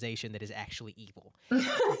organization that is actually evil.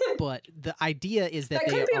 But the idea is that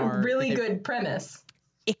could be a really good premise.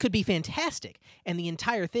 It could be fantastic. And the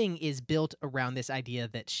entire thing is built around this idea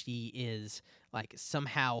that she is like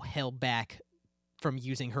somehow held back from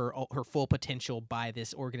using her full potential by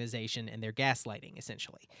this organization and their gaslighting,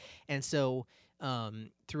 essentially. And so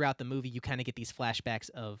throughout the movie, you kind of get these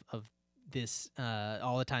flashbacks of this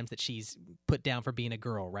all the times that she's put down for being a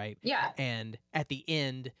girl, right? Yeah. And at the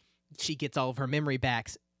end, she gets all of her memory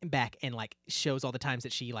back and like shows all the times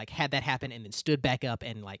that she like had that happen and then stood back up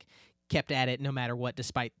and like kept at it no matter what,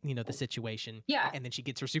 despite, you know, the situation. Yeah. And then she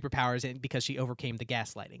gets her superpowers because she overcame the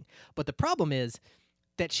gaslighting. But the problem is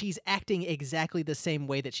that she's acting exactly the same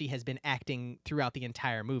way that she has been acting throughout the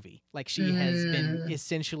entire movie. Like, she has been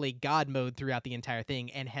essentially God mode throughout the entire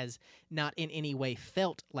thing and has not in any way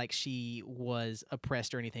felt like she was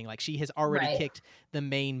oppressed or anything. Like, she has already kicked the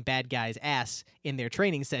main bad guy's ass in their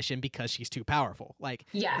training session because she's too powerful. Like,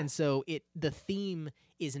 and so the theme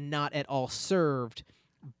is not at all served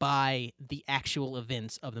by the actual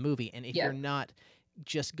events of the movie. And if you're not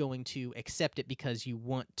just going to accept it because you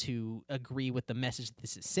want to agree with the message that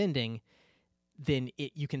this is sending, then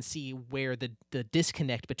you can see where the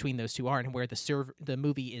disconnect between those two are, and where the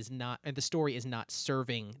movie is not, and the story is not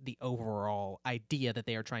serving the overall idea that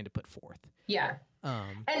they are trying to put forth. Yeah.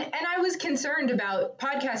 And I was concerned about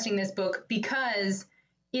podcasting this book because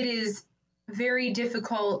it is very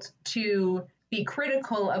difficult to be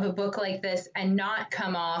critical of a book like this and not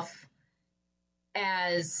come off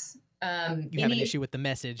as you have an issue with the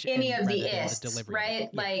message, any of the ists, right?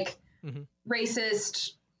 Yeah. Like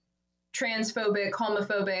racist, transphobic,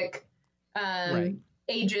 homophobic,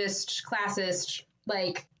 ageist, classist,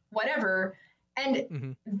 like whatever.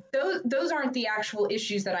 And those aren't the actual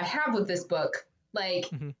issues that I have with this book. Like,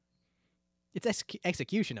 it's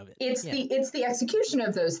execution of it. It's the execution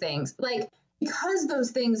of those things. Like, because those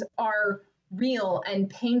things are real and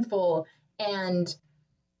painful and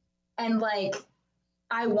like,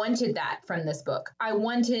 I wanted that from this book. I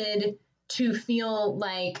wanted to feel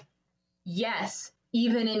like, yes,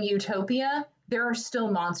 even in utopia, there are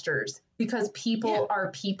still monsters because people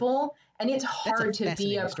are people, and it's hard to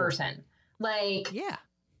be a person. Like,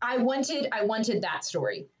 I wanted that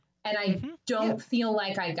story, and I don't feel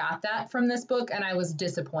like I got that from this book, and I was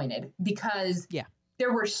disappointed because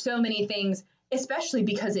there were so many things, especially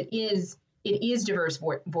because it is diverse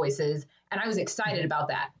voices, and I was excited about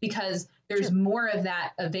that because there's more of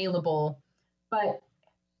that available. But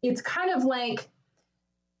it's kind of like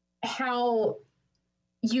how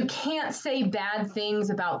you can't say bad things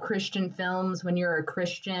about Christian films when you're a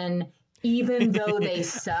Christian, even though they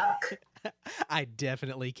suck. I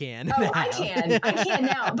definitely can. Oh, I can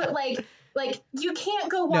now. But like you can't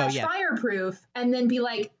go watch Fireproof and then be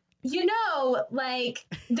like, you know, like,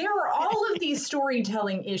 there are all of these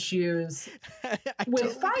storytelling issues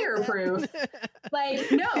with Fireproof.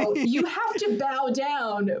 Like, no, you have to bow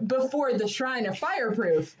down before the shrine of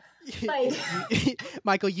Fireproof. Like,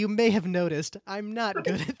 Michael, you may have noticed I'm not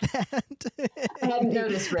good at that. I hadn't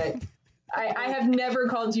noticed, Rick. I have never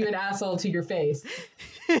called you an asshole to your face.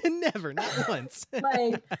 Never, not once.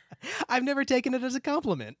 Like, I've never taken it as a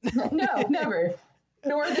compliment. No, never.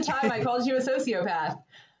 Nor the time I called you a sociopath.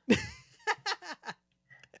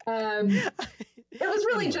 It was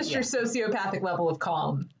really just your sociopathic level of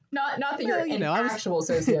calm. Not that you're an actual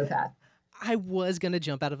sociopath. I was going to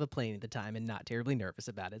jump out of a plane at the time and not terribly nervous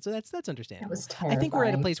about it. So that's understandable. That was terrifying. I think we're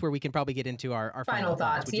at a place where we can probably get into our final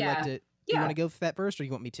thoughts. Would you like to, do you want to go for that first, or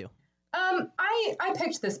you want me to? I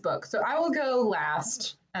picked this book, so I will go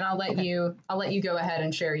last, and I'll let you go ahead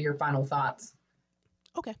and share your final thoughts.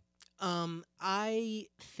 Okay. I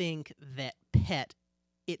think that Pet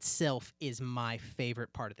itself is my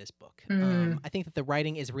favorite part of this book. I think that the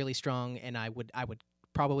writing is really strong, and I would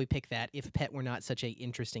probably pick that if Pet were not such a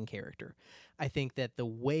interesting character. I think that the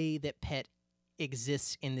way that Pet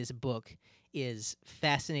exists in this book is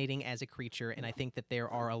fascinating as a creature, and I think that there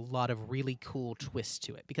are a lot of really cool twists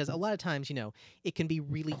to it, because a lot of times, it can be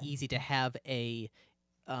really easy to have a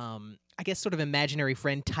I guess sort of imaginary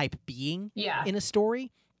friend type being Yeah. in a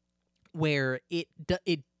story where it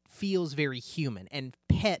feels very human, and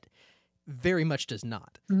Pet very much does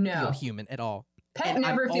not feel human at all. Pet And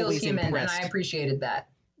never I'm feels always human, impressed. and I appreciated that.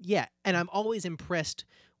 Yeah, and I'm always impressed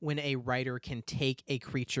when a writer can take a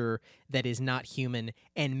creature that is not human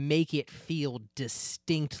and make it feel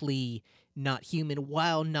distinctly not human,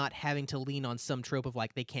 while not having to lean on some trope of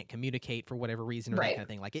like they can't communicate for whatever reason or that kind of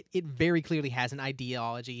thing. Like it very clearly has an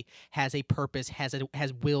ideology, has a purpose, has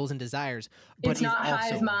wills and desires, but it's is not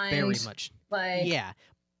also hive mind, very much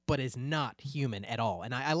but is not human at all.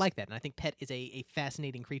 And I like that. And I think Pet is a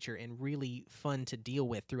fascinating creature and really fun to deal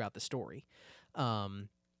with throughout the story.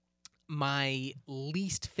 My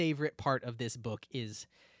least favorite part of this book is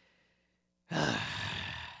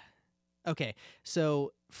okay,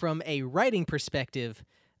 so from a writing perspective,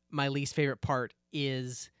 my least favorite part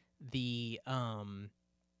is the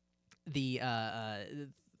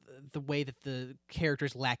way that the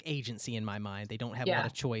characters lack agency in my mind. They don't have a lot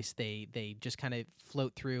of choice. They just kind of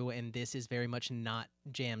float through, and this is very much not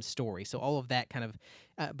Jam's story. So all of that kind of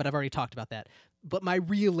but I've already talked about that. But my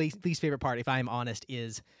real least favorite part, if I'm honest,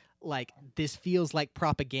 is like this feels like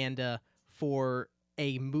propaganda for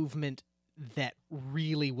a movement that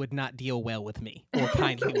really would not deal well with me or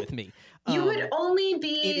kindly with me. You would only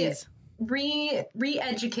be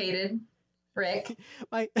re-educated, Rick.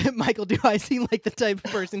 Michael, do I seem like the type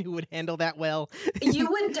of person who would handle that well? You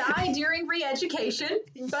would die during re-education,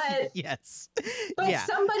 but yes. But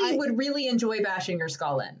somebody would really enjoy bashing your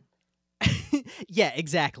skull in. Yeah,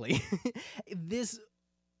 exactly.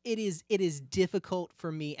 It is difficult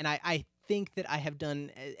for me, and I think that I have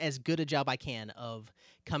done as good a job I can of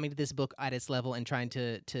coming to this book at its level and trying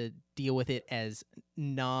to deal with it as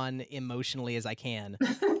non-emotionally as I can.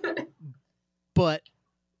 But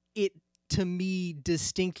it, to me,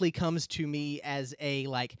 distinctly comes to me as a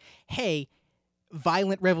like, hey,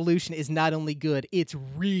 violent revolution is not only good, it's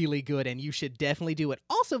really good, and you should definitely do it.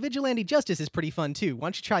 Also, vigilante justice is pretty fun too. Why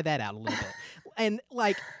don't you try that out a little bit? And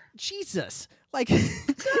like, Jesus, like it's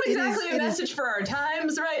not exactly a message for our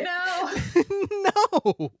times right now.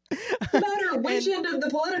 No. No matter which end of the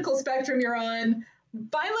political spectrum you're on,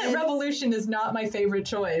 violent revolution is not my favorite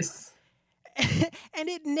choice. And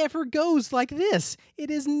it never goes like this.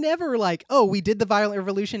 It is never like, oh, we did the violent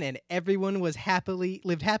revolution and everyone was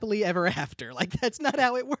lived happily ever after. Like, that's not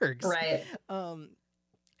how it works. Right.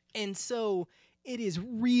 And so it is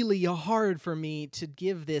really hard for me to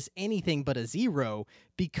give this anything but a 0,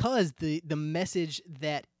 because the message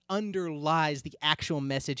that underlies the actual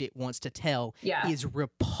message it wants to tell is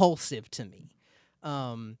repulsive to me.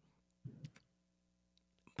 But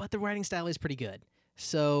the writing style is pretty good.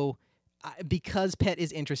 So because Pet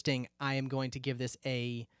is interesting, I am going to give this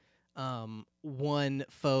a 1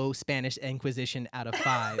 faux Spanish Inquisition out of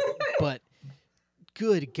 5. But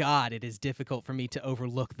good God, it is difficult for me to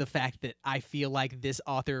overlook the fact that I feel like this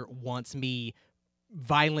author wants me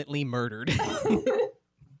violently murdered.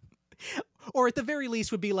 Or at the very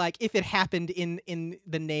least would be like, if it happened in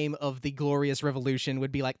the name of the glorious revolution,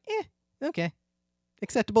 would be like, okay.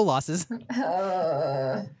 Acceptable losses.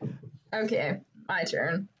 Okay, my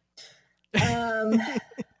turn.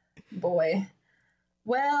 Boy.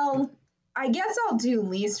 Well, I guess I'll do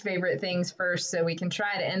least favorite things first so we can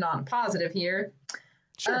try to end on a positive here.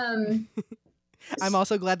 Sure. I'm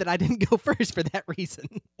also glad that I didn't go first for that reason.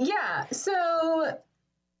 Yeah, so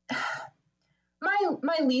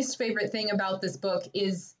my least favorite thing about this book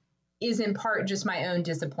is in part just my own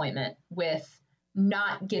disappointment with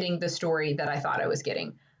not getting the story that I thought I was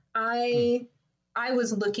getting. I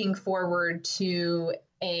was looking forward to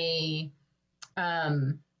a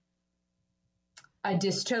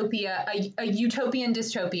dystopia, a utopian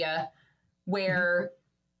dystopia, where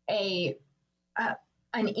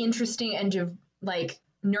an interesting and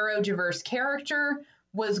neurodiverse character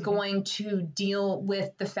was going to deal with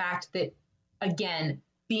the fact that, again,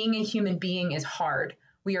 being a human being is hard.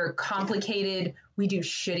 We are complicated. Yeah. We do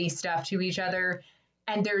shitty stuff to each other.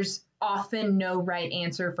 And there's often no right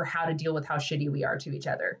answer for how to deal with how shitty we are to each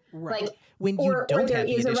other. Right. Like, when you don't have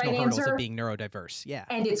the additional hurdles of being neurodiverse. Yeah.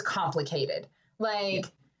 And it's complicated. Like,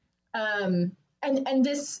 and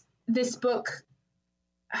this book,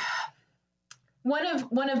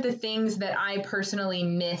 one of the things that I personally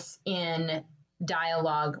miss in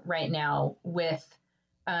dialogue right now with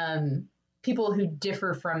people who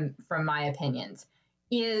differ from my opinions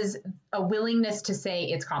is a willingness to say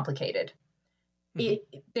it's complicated.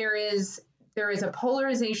 Mm-hmm. There is there is a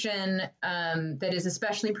polarization that is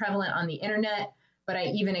especially prevalent on the internet, but I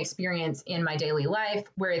even experience in my daily life,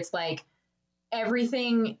 where it's like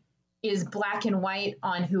everything is black and white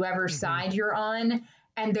on whoever side you're on,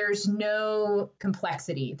 and there's no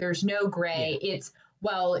complexity. There's no gray. Yeah. It's,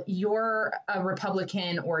 well, you're a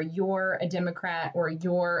Republican or you're a Democrat or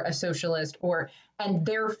you're a socialist, and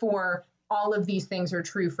therefore all of these things are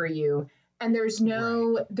true for you. And there's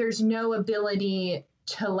no ability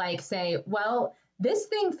to like say, well, this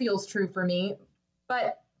thing feels true for me,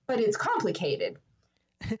 but it's complicated.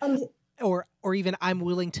 And or even I'm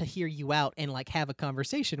willing to hear you out and like have a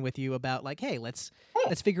conversation with you about like, hey, let's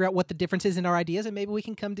figure out what the difference is in our ideas, and maybe we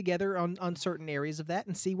can come together on certain areas of that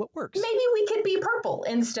and see what works. Maybe we could be purple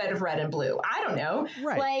instead of red and blue. I don't know.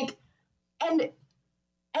 Right. Like, and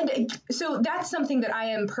so that's something that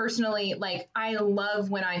I am personally like, I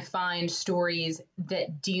love when I find stories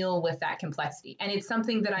that deal with that complexity. And it's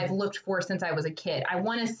something that I've looked for since I was a kid. I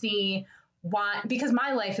want to see why, because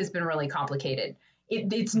my life has been really complicated.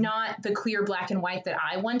 It's not the clear black and white that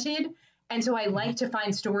I wanted. And so I like to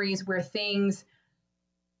find stories where things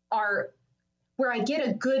are, where I get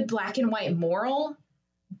a good black and white moral,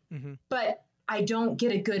 but I don't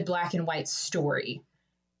get a good black and white story.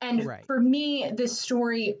 And for me, this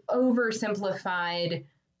story oversimplified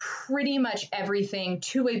pretty much everything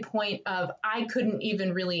to a point of I couldn't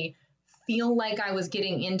even really feel like I was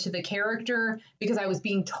getting into the character because I was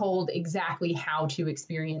being told exactly how to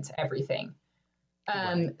experience everything.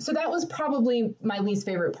 So that was probably my least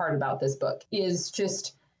favorite part about this book, is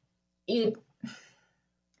just it.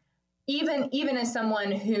 Even as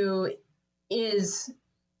someone who is,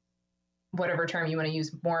 whatever term you want to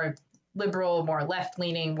use, more liberal, more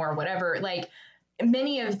left-leaning, more whatever, like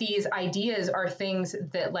many of these ideas are things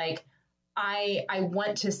that like I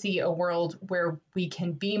want to see a world where we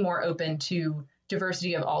can be more open to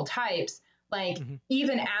diversity of all types. Like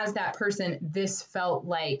even as that person, this felt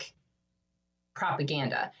like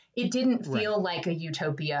propaganda. It didn't feel like a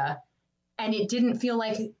utopia, and it didn't feel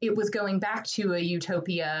like it was going back to a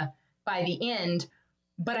utopia by the end,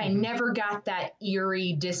 but I never got that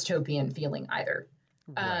eerie dystopian feeling either.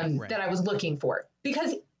 That I was looking for.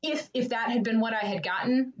 Because if that had been what I had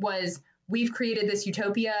gotten, was we've created this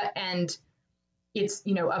utopia and it's,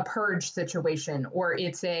 you know, a purge situation, or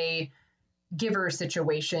it's a Giver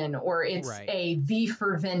situation, or it's a V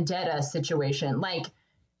for Vendetta situation. Like,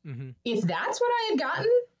 if that's what I had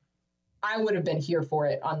gotten, I would have been here for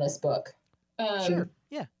it on this book. Sure.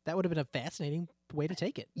 Yeah, that would have been a fascinating way to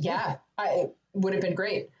take it. Yeah, I would have been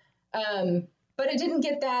great. But it didn't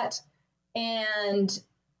get that. And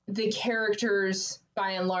the characters,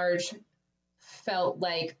 by and large, felt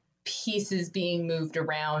like pieces being moved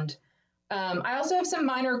around. I also have some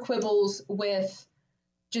minor quibbles with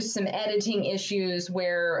just some editing issues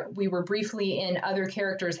where we were briefly in other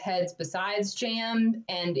characters' heads besides Jam,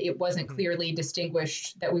 and it wasn't clearly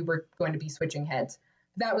distinguished that we were going to be switching heads.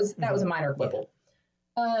 That was a minor quibble.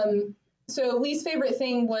 So least favorite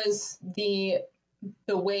thing was the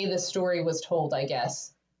way the story was told, I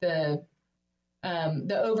guess. The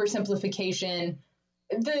oversimplification.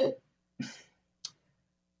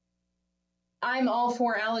 I'm all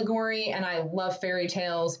for allegory and I love fairy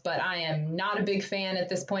tales, but I am not a big fan at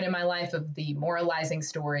this point in my life of the moralizing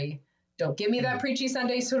story. Don't give me that preachy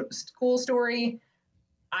Sunday school story.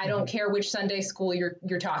 I don't care which Sunday school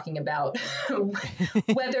you're talking about.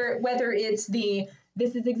 whether it's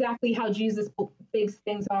this is exactly how Jesus thinks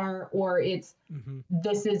things are, or it's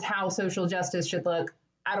this is how social justice should look.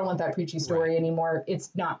 I don't want that preachy story anymore.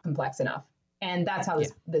 It's not complex enough. And that's how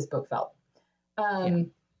this book felt,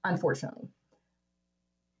 unfortunately.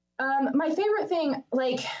 My favorite thing,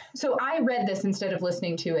 so I read this instead of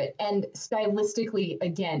listening to it, and stylistically,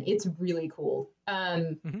 again, it's really cool.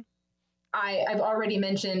 I've already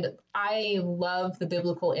mentioned, I love the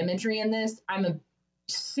biblical imagery in this. I'm a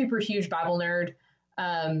super huge Bible nerd,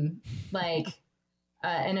 an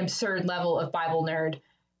absurd level of Bible nerd.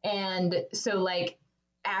 And so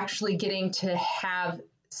actually getting to have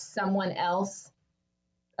someone else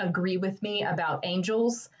agree with me about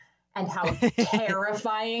angels and how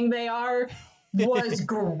terrifying they are was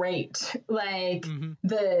great.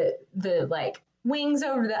 The wings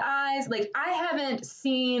over the eyes. I haven't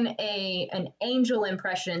seen an angel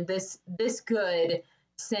impression this good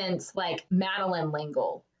since Madeline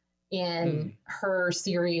L'Engle in her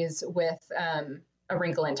series with A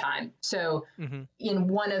Wrinkle in Time. So in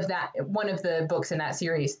one of the books in that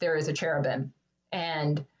series, there is a cherubim,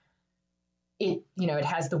 and it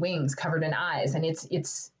has the wings covered in eyes, and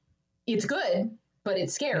it's good, but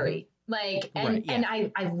it's scary. And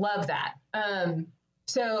I love that.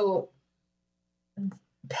 So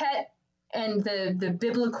Pet and the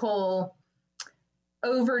biblical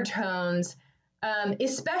overtones,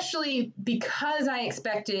 especially because I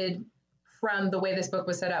expected from the way this book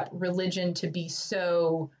was set up, religion to be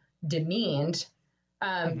so demeaned,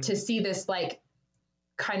 to see this like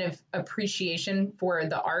kind of appreciation for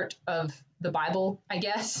the art of the Bible, I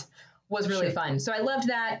guess, was really fun. So I loved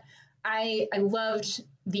that. I loved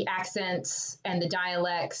the accents and the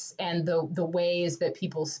dialects and the ways that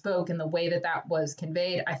people spoke and the way that that was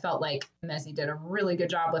conveyed. I felt like Messi did a really good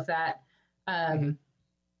job with that. And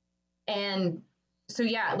so,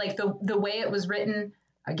 yeah, like the way it was written,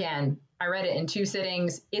 again, I read it in 2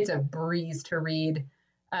 sittings. It's a breeze to read.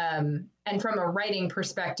 And from a writing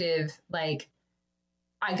perspective, like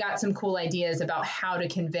I got some cool ideas about how to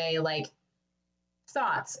convey like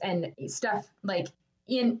thoughts and stuff like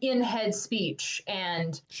in head speech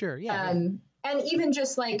and and even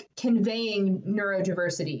just like conveying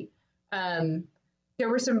neurodiversity. There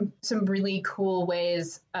were some really cool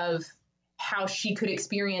ways of how she could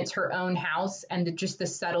experience her own house and just the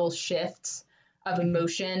subtle shifts of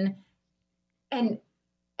emotion. And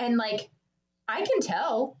like, I can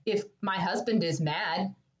tell if my husband is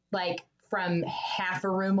mad, like from half a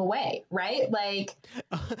room away, right? Like,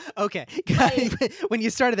 okay. Like, when you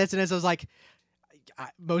started that sentence, I was like,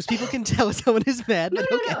 most people can tell if someone is mad, but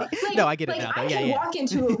okay. Like, no, I get it now. I can walk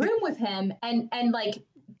into a room with him and like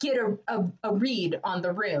get a read on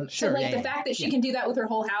the room. Sure, so like the fact that she can do that with her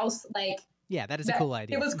whole house, like, that is a cool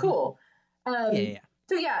idea. It was cool. So I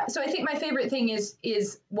think my favorite thing is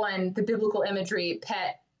one, the biblical imagery.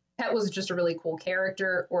 Pet was just a really cool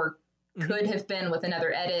character, or could have been with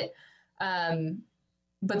another edit.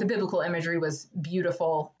 But the biblical imagery was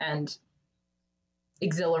beautiful and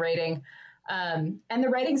exhilarating. And the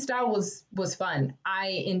writing style was fun.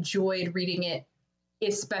 I enjoyed reading it,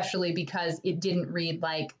 especially because it didn't read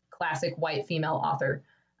like classic white female author,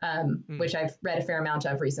 which I've read a fair amount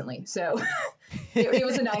of recently. So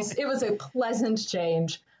it was a pleasant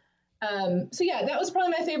change. So yeah, that was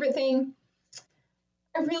probably my favorite thing.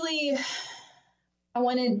 I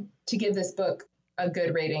wanted to give this book a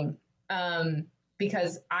good rating,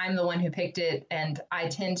 because I'm the one who picked it, and I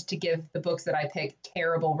tend to give the books that I pick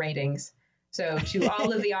terrible ratings. So to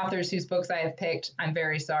all of the authors whose books I have picked, I'm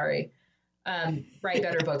very sorry. Write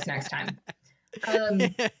better books next time.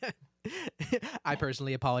 I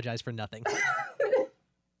personally apologize for nothing.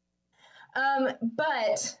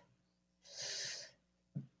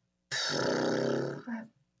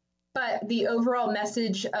 But the overall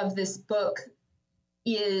message of this book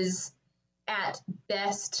is at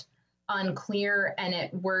best unclear and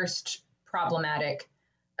at worst problematic.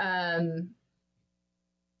 And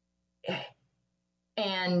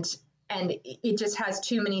it just has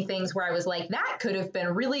too many things where I was like, that could have been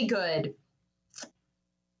really good.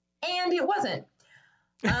 And it wasn't.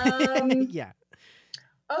 Yeah.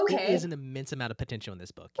 Okay. There is an immense amount of potential in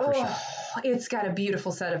this book, for sure. It's got a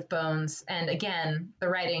beautiful set of bones. And again, the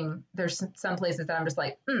writing, there's some places that I'm just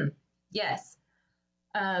like, yes.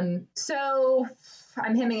 So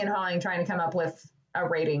I'm hemming and hawing trying to come up with a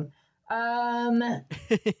rating.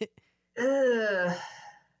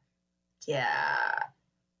 Yeah.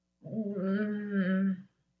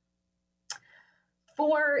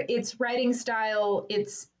 For its writing style,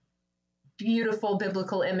 its beautiful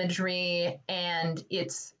biblical imagery, and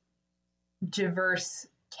its diverse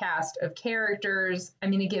cast of characters, I'm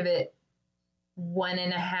going to give it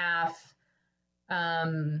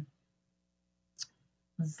 1.5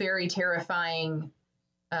 very terrifying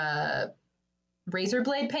razor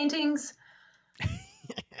blade paintings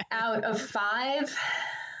out of 5,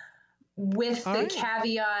 with the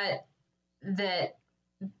caveat that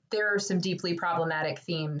there are some deeply problematic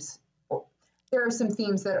themes. There are some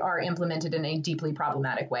themes that are implemented in a deeply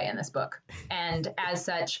problematic way in this book. And as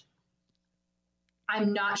such,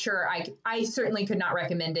 I'm not sure, I certainly could not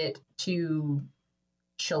recommend it to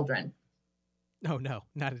children. Oh, no,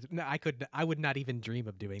 I would not even dream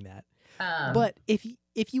of doing that. But if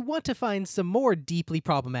you want to find some more deeply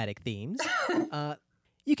problematic themes,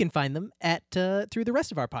 you can find them through the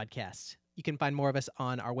rest of our podcasts. You can find more of us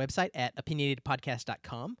on our website at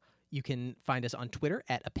opinionatedpodcast.com. You can find us on Twitter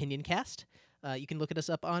at OpinionCast. You can look at us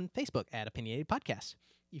up on Facebook at Opinionated Podcast.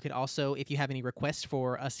 You can also, if you have any requests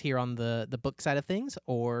for us here on the book side of things,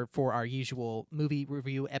 or for our usual movie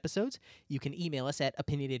review episodes, you can email us at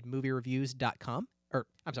opinionatedmoviereviews.com, or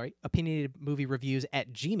I'm sorry,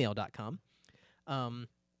 opinionatedmoviereviews@gmail.com.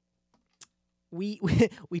 We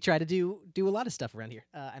try to do a lot of stuff around here,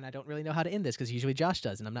 and I don't really know how to end this because usually Josh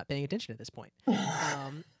does, and I'm not paying attention at this point.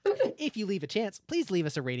 If you leave a chance, please leave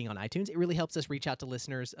us a rating on iTunes. It really helps us reach out to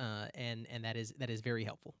listeners, and that is very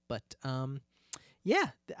helpful. But Yeah,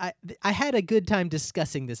 I had a good time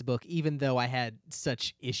discussing this book, even though I had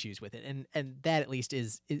such issues with it, and that at least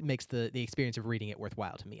it makes the experience of reading it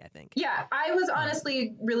worthwhile to me, I think. Yeah, I was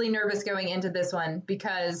honestly really nervous going into this one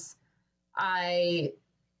because I,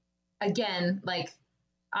 again, like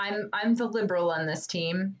I'm the liberal on this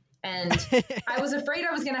team, and I was afraid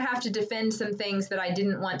I was going to have to defend some things that I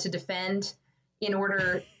didn't want to defend in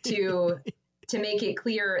order to make it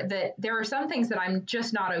clear that there are some things that I'm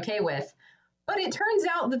just not okay with. But it turns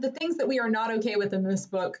out that the things that we are not okay with in this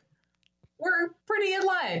book were pretty in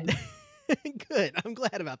line. Good. I'm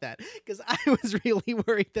glad about that, because I was really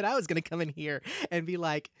worried that I was going to come in here and be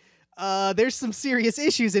like, there's some serious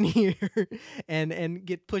issues in here and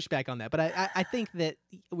get pushback on that. But I think that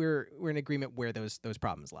we're in agreement where those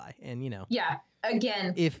problems lie. And, yeah,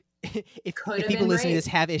 again, if people listening to this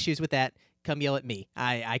have issues with that, come yell at me.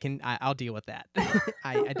 I'll deal with that.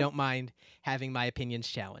 I don't mind having my opinions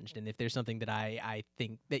challenged. And if there's something that I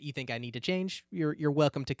think that you think I need to change, you're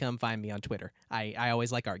welcome to come find me on Twitter. I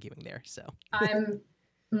always like arguing there. So I'm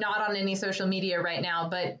not on any social media right now,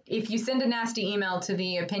 but if you send a nasty email to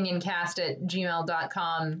the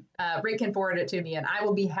opinioncast@gmail.com, Rick can forward it to me and I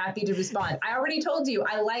will be happy to respond. I already told you,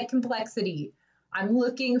 I like complexity. I'm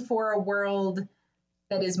looking for a world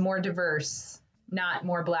that is more diverse, not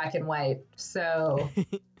more black and white. So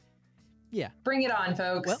yeah, bring it on,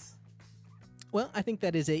 folks. Well, I think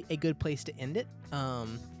that is a good place to end it.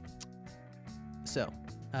 So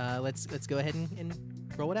let's go ahead and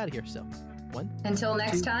roll it out of here. So 1, until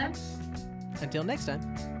next 2. time. Until next time,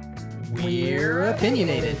 we're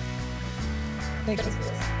opinionated. Thanks for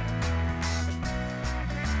this.